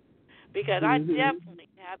 Because I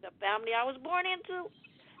definitely have the family I was born into,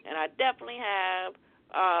 and I definitely have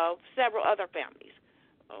several other families.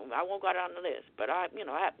 I won't go down the list, but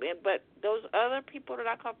but those other people that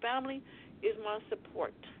I call family is my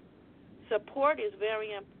support. Support is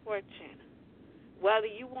very important. Whether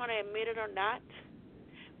you want to admit it or not,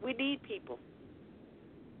 we need people.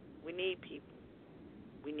 We need people.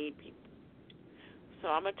 We need people. So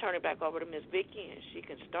I'm going to turn it back over to Miss Vicki, and she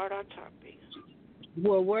can start our topic.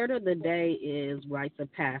 Well, word of the day is rites of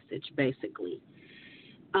passage, basically.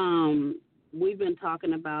 We've been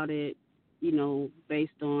talking about it,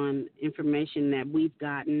 based on information that we've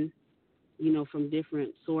gotten, from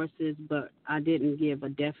different sources, but I didn't give a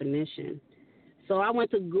definition. So I went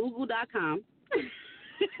to Google.com.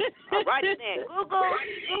 All right, then. Google.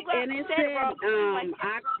 And it said,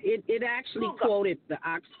 it actually quoted the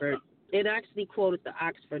Oxford. It actually quoted the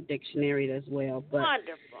Oxford Dictionary as well. But,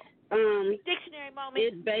 wonderful. Dictionary moment.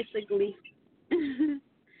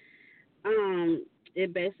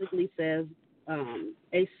 It basically says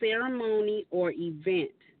a ceremony or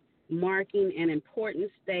event marking an important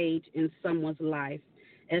stage in someone's life,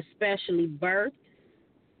 especially birth,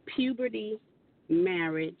 puberty,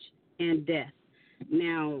 marriage, and death.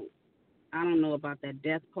 Now, I don't know about that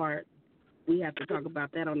death part. We have to talk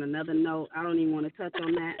about that on another note. I don't even want to touch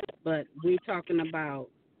on that, but we're talking about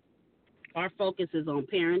our focus is on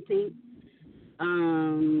parenting,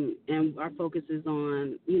 and our focus is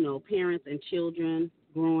on, parents and children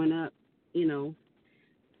growing up,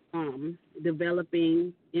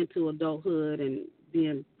 developing into adulthood and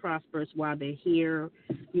being prosperous while they're here.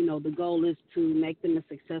 The goal is to make them as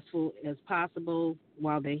successful as possible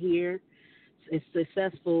while they're here, as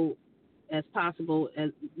successful as possible,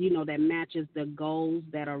 as that matches the goals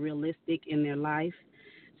that are realistic in their life.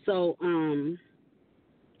 So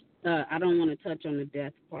I don't want to touch on the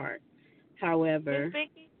death part. However,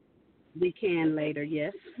 we can later.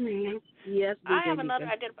 Yes, ma'am. Yes, I have another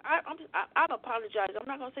identifier. I apologize. I'm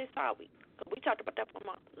not going to say sorry. We talked about that for a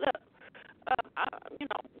month. Look, having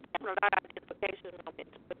a lot of identification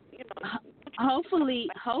moments, but hopefully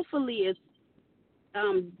it's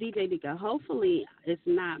DJ Dika. Hopefully it's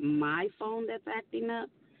not my phone that's acting up,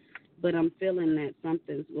 but I'm feeling that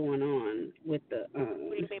something's going on with the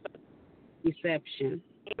reception.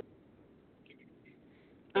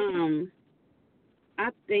 I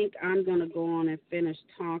think I'm going to go on and finish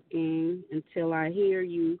talking until I hear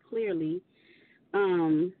you clearly.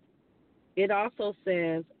 It also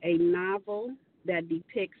says a novel that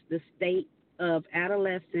depicts the state of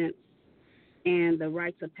adolescence and the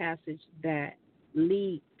rites of passage that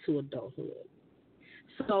lead to adulthood.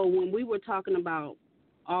 So when we were talking about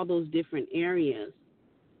all those different areas,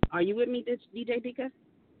 are you with me, DJ Dika?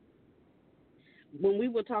 When we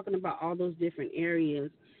were talking about all those different areas,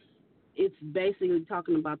 it's basically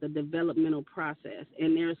talking about the developmental process.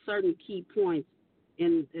 And there are certain key points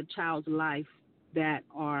in the child's life that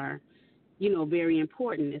are, very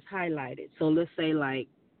important. It's highlighted. So let's say like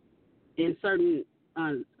in certain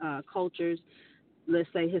cultures, let's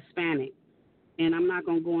say Hispanic. And I'm not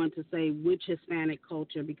going to go into say which Hispanic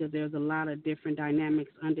culture because there's a lot of different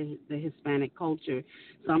dynamics under the Hispanic culture.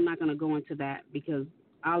 So I'm not going to go into that because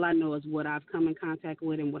all I know is what I've come in contact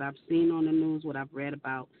with and what I've seen on the news, what I've read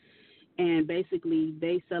about. And basically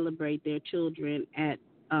they celebrate their children at,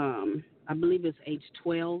 I believe it's age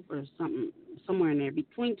 12 or somewhere in there,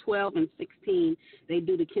 between 12 and 16, they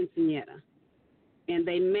do the quinceañera. And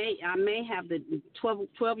I may have the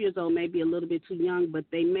 12 years old may be a little bit too young, but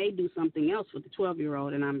they may do something else with the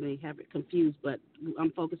 12-year-old, and I may have it confused, but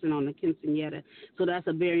I'm focusing on the quinceañera. So that's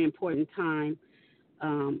a very important time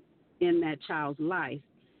in that child's life.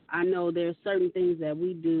 I know there's certain things that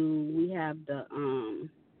we do. We have the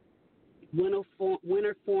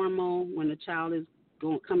winter formal when the child is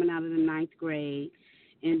coming out of the 9th grade,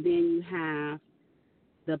 and then you have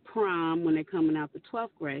the prom when they're coming out the 12th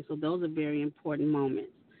grade. So those are very important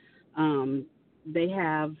moments. They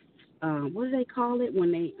have, what do they call it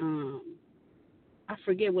when they, I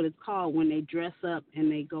forget what it's called, when they dress up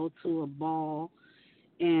and they go to a ball.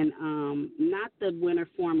 And not the winter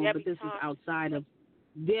formal, but this is outside of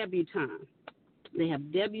debutante. They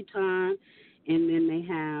have debutante, and then they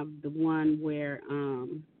have the one where,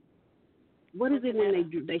 what is it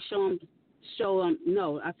when they show them,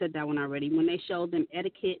 no, I said that one already. When they show them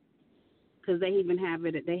etiquette, because they even have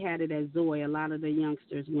it, they had it at Zoe. A lot of the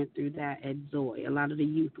youngsters went through that at Zoe. A lot of the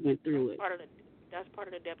youth went through it. That's part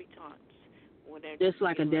of the debutantes. It's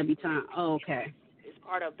like a debutante. Oh, okay. It's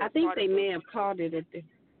part of. I think they may have called it at the.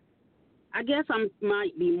 I guess I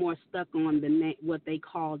might be more stuck on the what they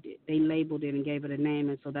called it. They labeled it and gave it a name,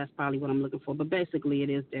 and so that's probably what I'm looking for. But basically, it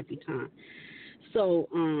is debutante. So,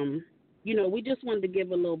 we just wanted to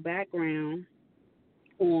give a little background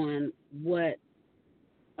on what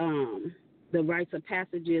the rites of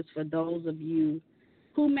passage is for those of you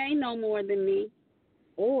who may know more than me,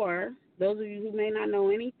 or those of you who may not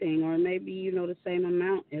know anything, or maybe you know the same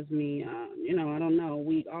amount as me. I don't know.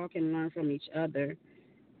 We all can learn from each other.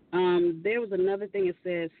 There was another thing that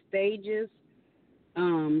says stages.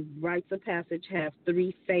 Rites of passage have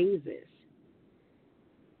 3 phases.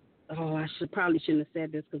 Oh, I probably shouldn't have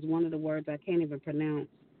said this because one of the words I can't even pronounce.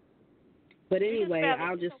 But anyway,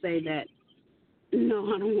 I'll just say that.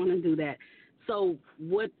 No, I don't want to do that. So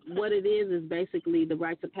what it is basically the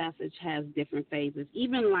rites of passage has different phases.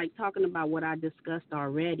 Even like talking about what I discussed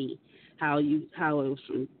already, how it was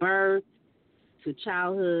from birth to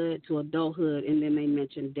childhood to adulthood, and then they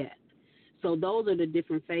mentioned death. So those are the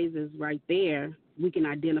different phases right there we can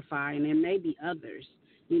identify, and there may be others,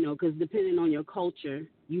 because depending on your culture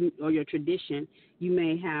or your tradition, you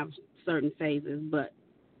may have certain phases. But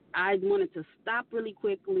I wanted to stop really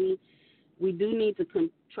quickly. We do need to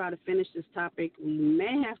try to finish this topic. We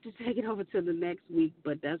may have to take it over to the next week,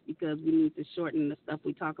 but that's because we need to shorten the stuff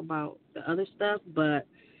we talk about, the other stuff. But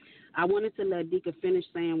I wanted to let Dika finish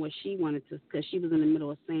saying what she wanted to, because she was in the middle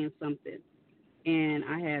of saying something, and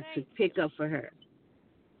I had to pick up for her.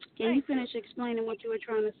 Can you finish explaining what you were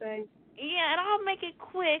trying to say? Yeah, and I'll make it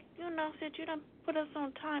quick, since you done put us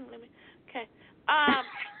on time limit. Okay. I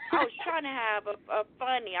was trying to have a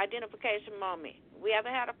funny identification moment. We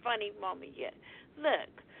haven't had a funny moment yet.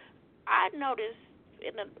 Look, I noticed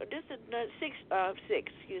this is six.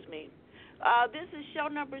 Excuse me. This is show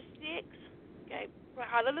number 6. Okay.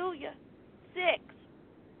 Hallelujah. 6.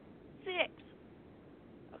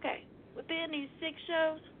 Okay. Within these 6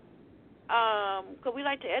 shows, because we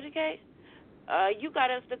like to educate, you got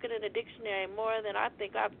us looking in the dictionary more than I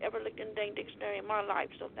think I've ever looked in the dictionary in my life.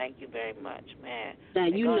 So thank you very much, man. Now,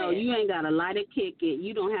 you ain't got to lie to kick it.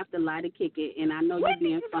 You don't have to lie to kick it. And I know you're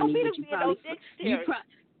being funny, but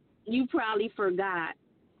you probably forgot,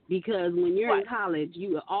 because when you're in college,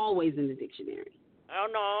 you are always in the dictionary. Oh,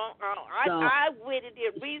 no. I went and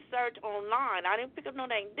did research online. I didn't pick up no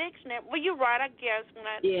dang dictionary. Well, you're right, I guess.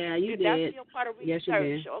 Yeah, you did. That's still part of research. Yes, you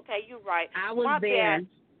did. Okay, you're right. I was there. Bad.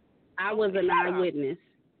 I was an eyewitness.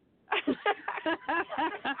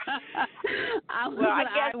 I was an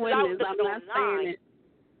eyewitness. I'm not saying it.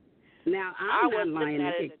 Now, I'm not lying to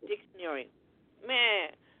in the dictionary. Man.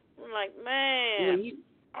 I'm like, man.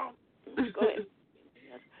 Go ahead.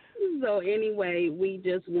 So anyway, we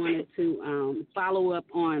just wanted to follow up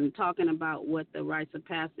on talking about what the rites of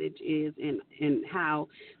passage is, and how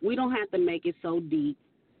we don't have to make it so deep,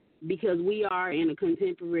 because we are in a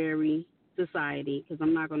contemporary society, because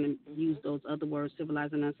I'm not going to use those other words,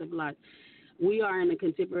 civilized and uncivilized. We are in a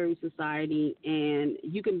contemporary society, and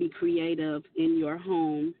you can be creative in your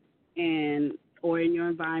home or in your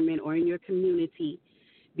environment or in your community,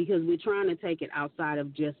 because we're trying to take it outside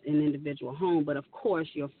of just an individual home. But, of course,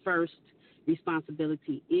 your first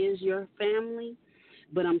responsibility is your family.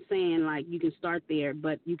 But I'm saying, like, you can start there,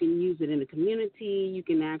 but you can use it in the community. You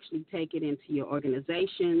can actually take it into your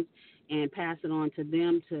organizations and pass it on to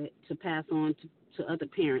them to pass on to other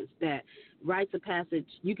parents. That rites of passage,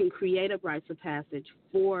 you can create a rites of passage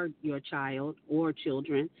for your child or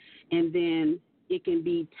children, and then it can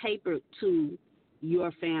be tapered to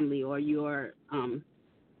your family or your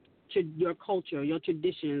your culture, your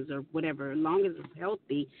traditions, or whatever, as long as it's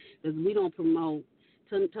healthy, because we don't promote,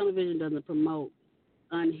 television doesn't promote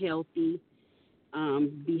unhealthy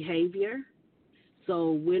behavior.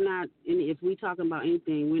 So we're not, if we're talking about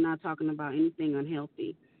anything, we're not talking about anything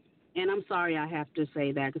unhealthy. And I'm sorry I have to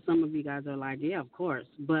say that, because some of you guys are like, yeah, of course.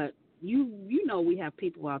 But you know we have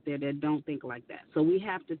people out there that don't think like that. So we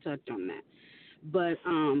have to touch on that. But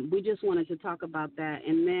we just wanted to talk about that.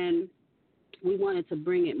 And then we wanted to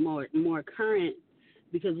bring it more current,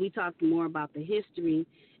 because we talked more about the history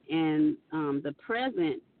and the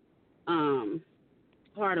present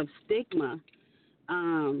part of stigma.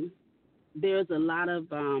 There's a lot of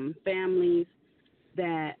families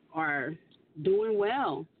that are doing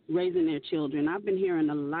well raising their children. I've been hearing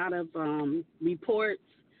a lot of reports,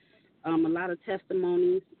 a lot of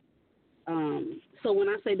testimonies. So when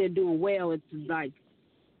I say they're doing well, it's like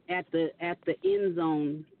at the end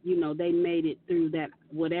zone, you know, they made it through that,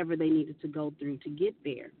 whatever they needed to go through to get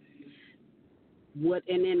there.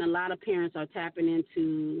 And then a lot of parents are tapping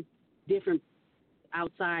into different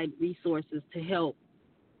outside resources to help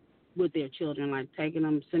with their children, like sending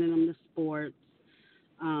them to sports,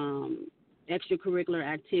 extracurricular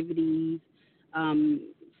activities,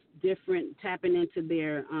 tapping into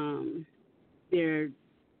their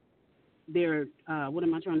what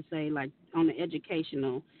am I trying to say? Like on the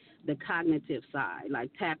educational, the cognitive side, like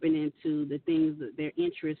tapping into the things that their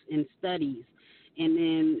interest in studies, and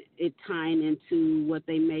then it tying into what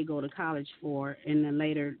they may go to college for in the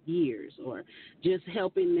later years, or just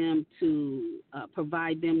helping them to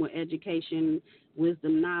provide them with education,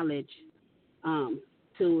 wisdom, knowledge,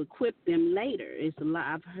 to equip them later. It's a lot.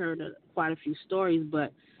 I've heard quite a few stories,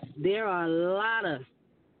 but there are a lot of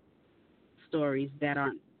stories that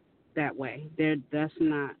aren't that way. That's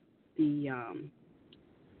not the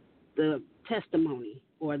testimony,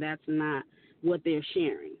 or that's not what they're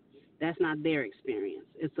sharing. That's not their experience.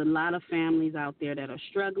 It's a lot of families out there that are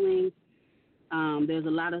struggling. There's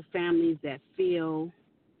a lot of families that feel,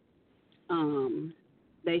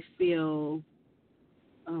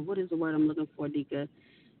 what is the word I'm looking for, Dika?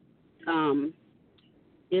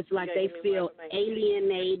 It's like they feel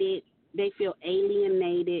alienated. They feel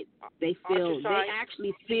alienated. They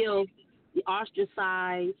actually feel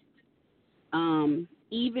ostracized,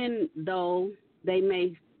 even though they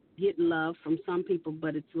may get love from some people,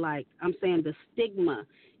 but it's like, I'm saying the stigma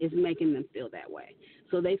is making them feel that way.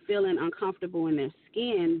 So they feeling uncomfortable in their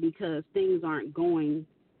skin because things aren't going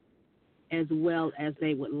as well as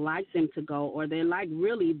they would like them to go, or they're like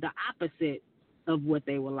really the opposite of what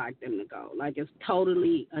they would like them to go. Like it's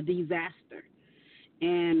totally a disaster.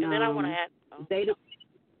 And then I want to add, they don't,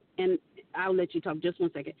 and I'll let you talk just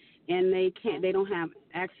one second. And they don't have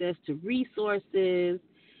access to resources,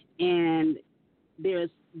 and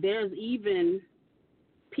there's even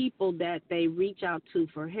people that they reach out to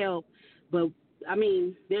for help, but I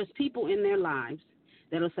mean, there's people in their lives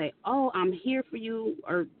that'll say, oh, I'm here for you,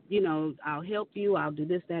 or, you know, I'll help you, I'll do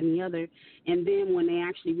this, that, and the other. And then when they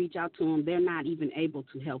actually reach out to them, they're not even able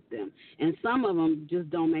to help them. And some of them just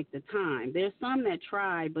don't make the time. There's some that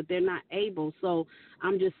try, but they're not able. So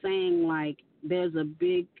I'm just saying, like, there's a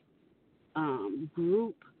big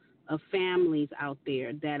group of families out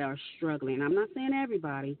there that are struggling. I'm not saying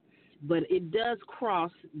everybody, but it does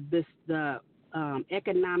cross the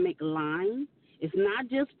economic line. It's not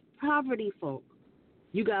just poverty folk.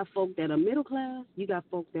 You got folk that are middle class. You got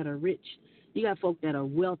folk that are rich. You got folk that are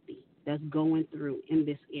wealthy that's going through in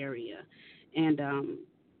this area. And,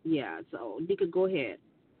 yeah, so you could go ahead.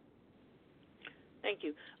 Thank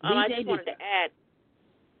you. I just wanted to add.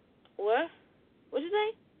 What? What'd you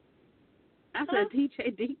say? I said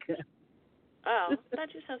DJ Dika. Oh, I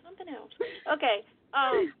thought you said something else. Okay.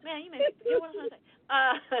 Man, you made me forget what I was going to say.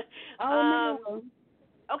 No.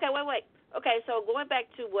 Okay, wait. Okay, so going back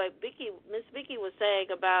to what Miss Vicky was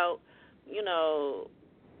saying about, you know,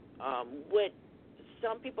 what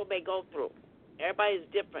some people may go through. Everybody's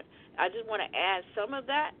different. I just want to add some of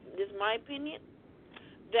that, this is my opinion,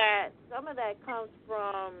 that some of that comes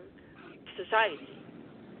from society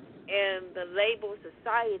and the label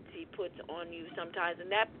society puts on you sometimes, and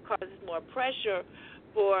that causes more pressure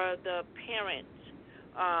for the parents,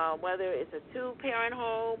 whether it's a two-parent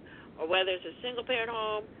home or whether it's a single-parent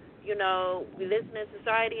home. You know, we listen in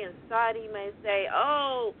society, and society may say,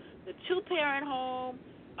 oh, the two-parent home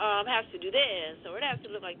has to do this, or it has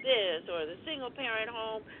to look like this, or the single-parent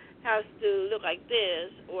home has to look like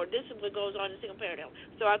this, or this is what goes on in the single-parent home.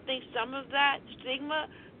 So I think some of that stigma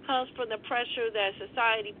comes from the pressure that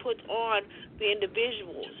society puts on the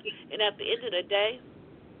individuals. And at the end of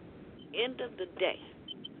the day,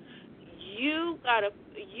 you got to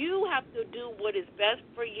you have to do what is best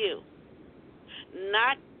for you,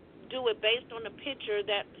 not do it based on the picture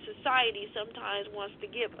that society sometimes wants to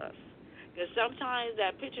give us. Because sometimes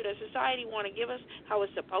that picture that society want to give us, how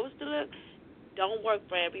it's supposed to look, don't work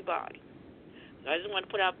for everybody. So I just want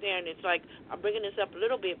to put out there, and it's like I'm bringing this up a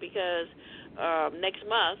little bit because next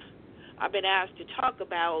month I've been asked to talk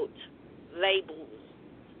about labels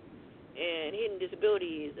and hidden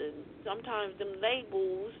disabilities, and sometimes them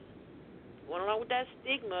labels, along with that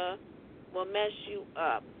stigma, will mess you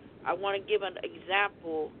up. I want to give an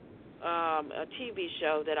example, a TV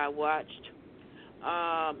show that I watched,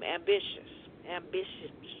 Ambitious,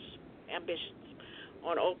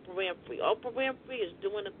 on Oprah Winfrey. Oprah Winfrey is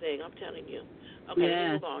doing a thing, I'm telling you. Okay,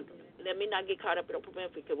 yeah. Move on. Let me not get caught up in Oprah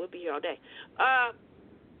Winfrey because we'll be here all day.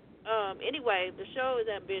 Anyway, the show is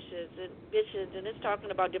ambitious, and it's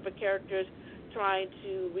talking about different characters trying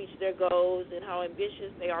to reach their goals and how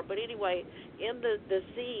ambitious they are. But anyway, in the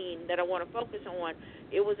scene that I want to focus on,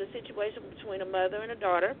 it was a situation between a mother and a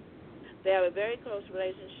daughter. They have a very close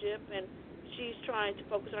relationship, and she's trying to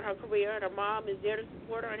focus on her career, and her mom is there to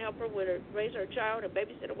support her and help her with her, raise her child, or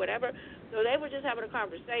babysit, or whatever. So they were just having a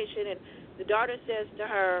conversation, and the daughter says to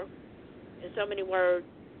her, in so many words,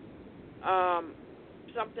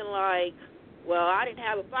 something like, well, I didn't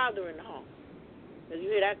have a father in the home. Because you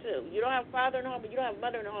hear that too. You don't have a father in the home, but you don't have a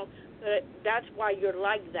mother in the home. So that's why you're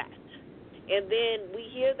like that. And then we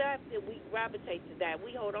hear that, and we gravitate to that.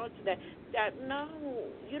 We hold on to that. No,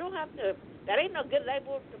 you don't have to. That ain't no good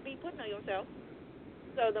label to be putting on yourself.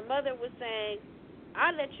 So the mother was saying,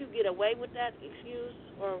 I let you get away with that excuse,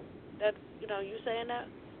 or that, you saying that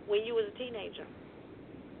when you was a teenager.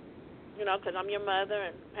 Because I'm your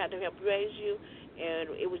mother and had to help raise you, and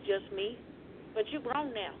it was just me. But you're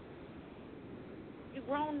grown now. You're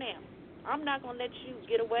grown now. I'm not going to let you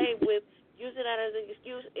get away with using that as an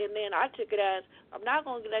excuse, and then I took it as, I'm not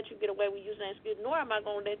going to let you get away with using that excuse, nor am I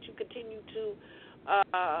going to let you continue to,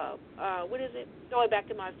 throw it back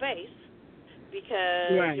in my face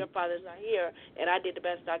because your father's not here, and I did the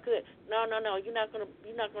best I could. No, you're not going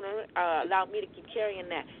to allow me to keep carrying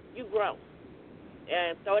that. You grown.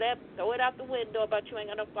 And throw it out the window about you ain't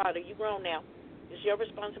got no father. You grown now. It's your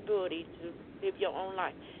responsibility to live your own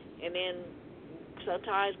life. And then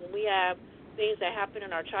sometimes when we have things that happen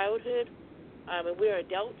in our childhood, and we're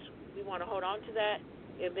adults, we want to hold on to that,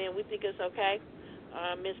 and then we think it's okay.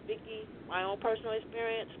 Miss Vicky, my own personal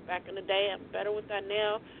experience, back in the day, I'm better with that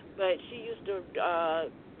now, but she used to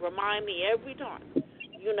remind me every time,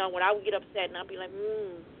 when I would get upset, and I'd be like,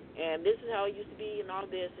 and this is how it used to be and all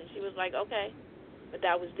this, and she was like, okay, but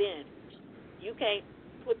that was then. You can't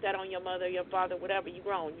put that on your mother, your father, whatever. You're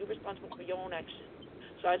grown. You're responsible for your own actions.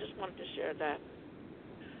 So I just wanted to share that.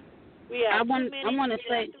 We have 2 minutes. I want to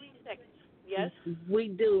say 3 seconds. Yes? We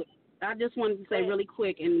do. I just wanted to say really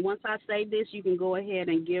quick, and once I say this, you can go ahead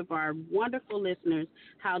and give our wonderful listeners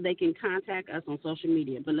how they can contact us on social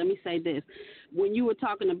media. But let me say this. When you were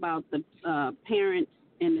talking about the parents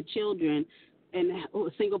and the children and a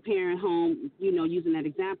single-parent home, using that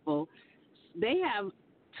example, they have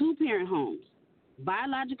 2-parent homes,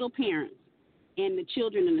 biological parents, and the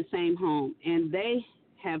children in the same home, and they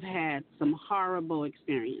have had some horrible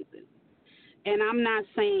experiences. And I'm not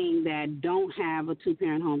saying that don't have a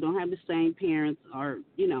 2-parent home, don't have the same parents or,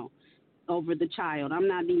 over the child. I'm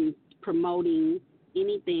not even promoting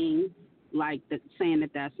anything like that, saying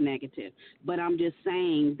that that's negative. But I'm just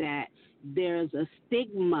saying that there's a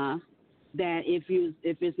stigma that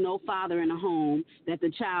if there's no father in a home, that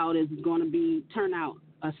the child is going to turn out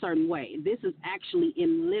a certain way. This is actually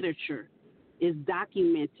in literature, is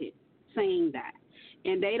documented saying that.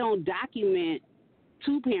 And they don't document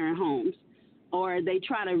 2-parent homes, or they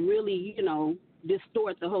try to really,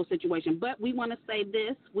 distort the whole situation. But we want to say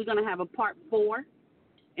this. We're going to have a part 4,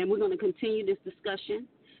 and we're going to continue this discussion,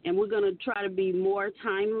 and we're going to try to be more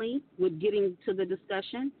timely with getting to the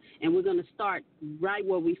discussion, and we're going to start right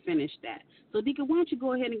where we finished at. So, Deacon, why don't you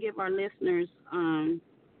go ahead and give our listeners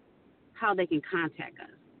how they can contact us?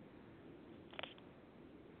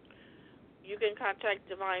 You can contact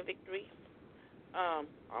Divine Victory.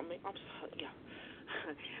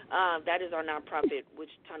 That is our nonprofit, which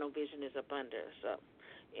Tunnel Vision is up under. So,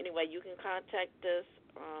 anyway, you can contact us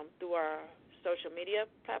through our social media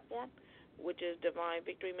platform, which is Divine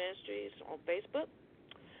Victory Ministries on Facebook.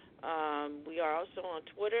 We are also on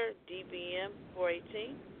Twitter,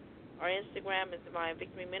 DVM418. Our Instagram is Divine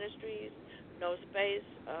Victory Ministries, no space,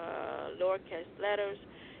 lowercase letters.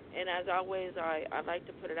 And as always, I like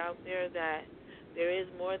to put it out there that there is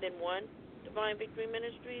more than one Divine Victory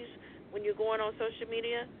Ministries when you're going on social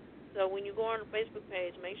media. So when you go on the Facebook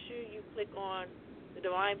page, make sure you click on the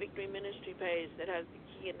Divine Victory Ministry page that has the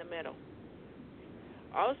lucky in the middle.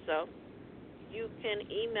 Also, you can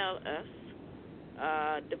email us,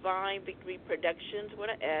 Divine Victory Productions with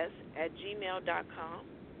an S at gmail.com.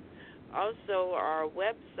 Also, our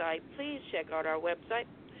website, please check out our website,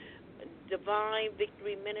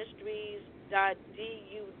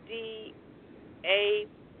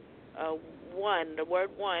 DivineVictoryMinistries.DUDA1, the word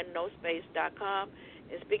one, no space.com.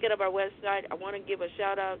 And speaking of our website, I want to give a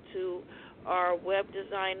shout-out to our web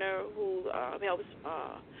designer who helps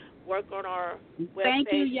work on our web Thank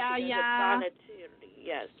page. You, Yaya.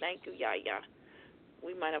 Yes, thank you, Yaya.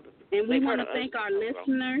 We might have. And we want to thank our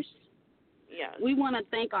listeners. Yes. We want to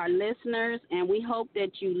thank our listeners, and we hope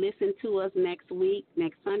that you listen to us next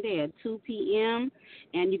Sunday at 2 p.m.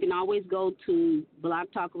 And you can always go to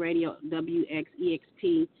Blog Talk Radio,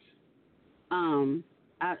 WEXP.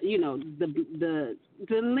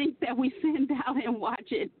 The link that we send out, and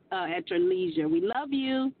watch it at your leisure. We love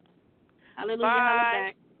you. Hallelujah. Bye. Holla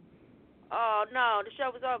back. Oh, no, the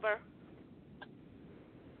show was over.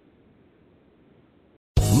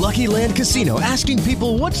 Lucky Land Casino, asking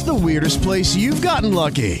people, what's the weirdest place you've gotten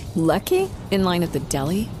lucky? Lucky? In line at the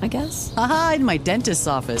deli, I guess? Aha, in my dentist's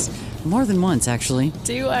office. More than once, actually.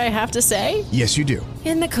 Do I have to say? Yes, you do.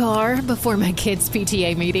 In the car before my kids'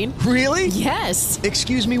 PTA meeting. Really? Yes.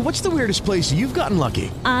 Excuse me, what's the weirdest place you've gotten lucky?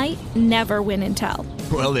 I never win and tell.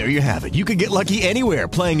 Well, there you have it. You can get lucky anywhere,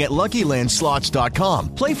 playing at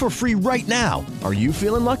LuckyLandSlots.com. Play for free right now. Are you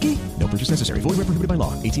feeling lucky? No purchase necessary. Void where prohibited by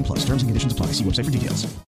law. 18+. Terms and conditions apply. See website for details.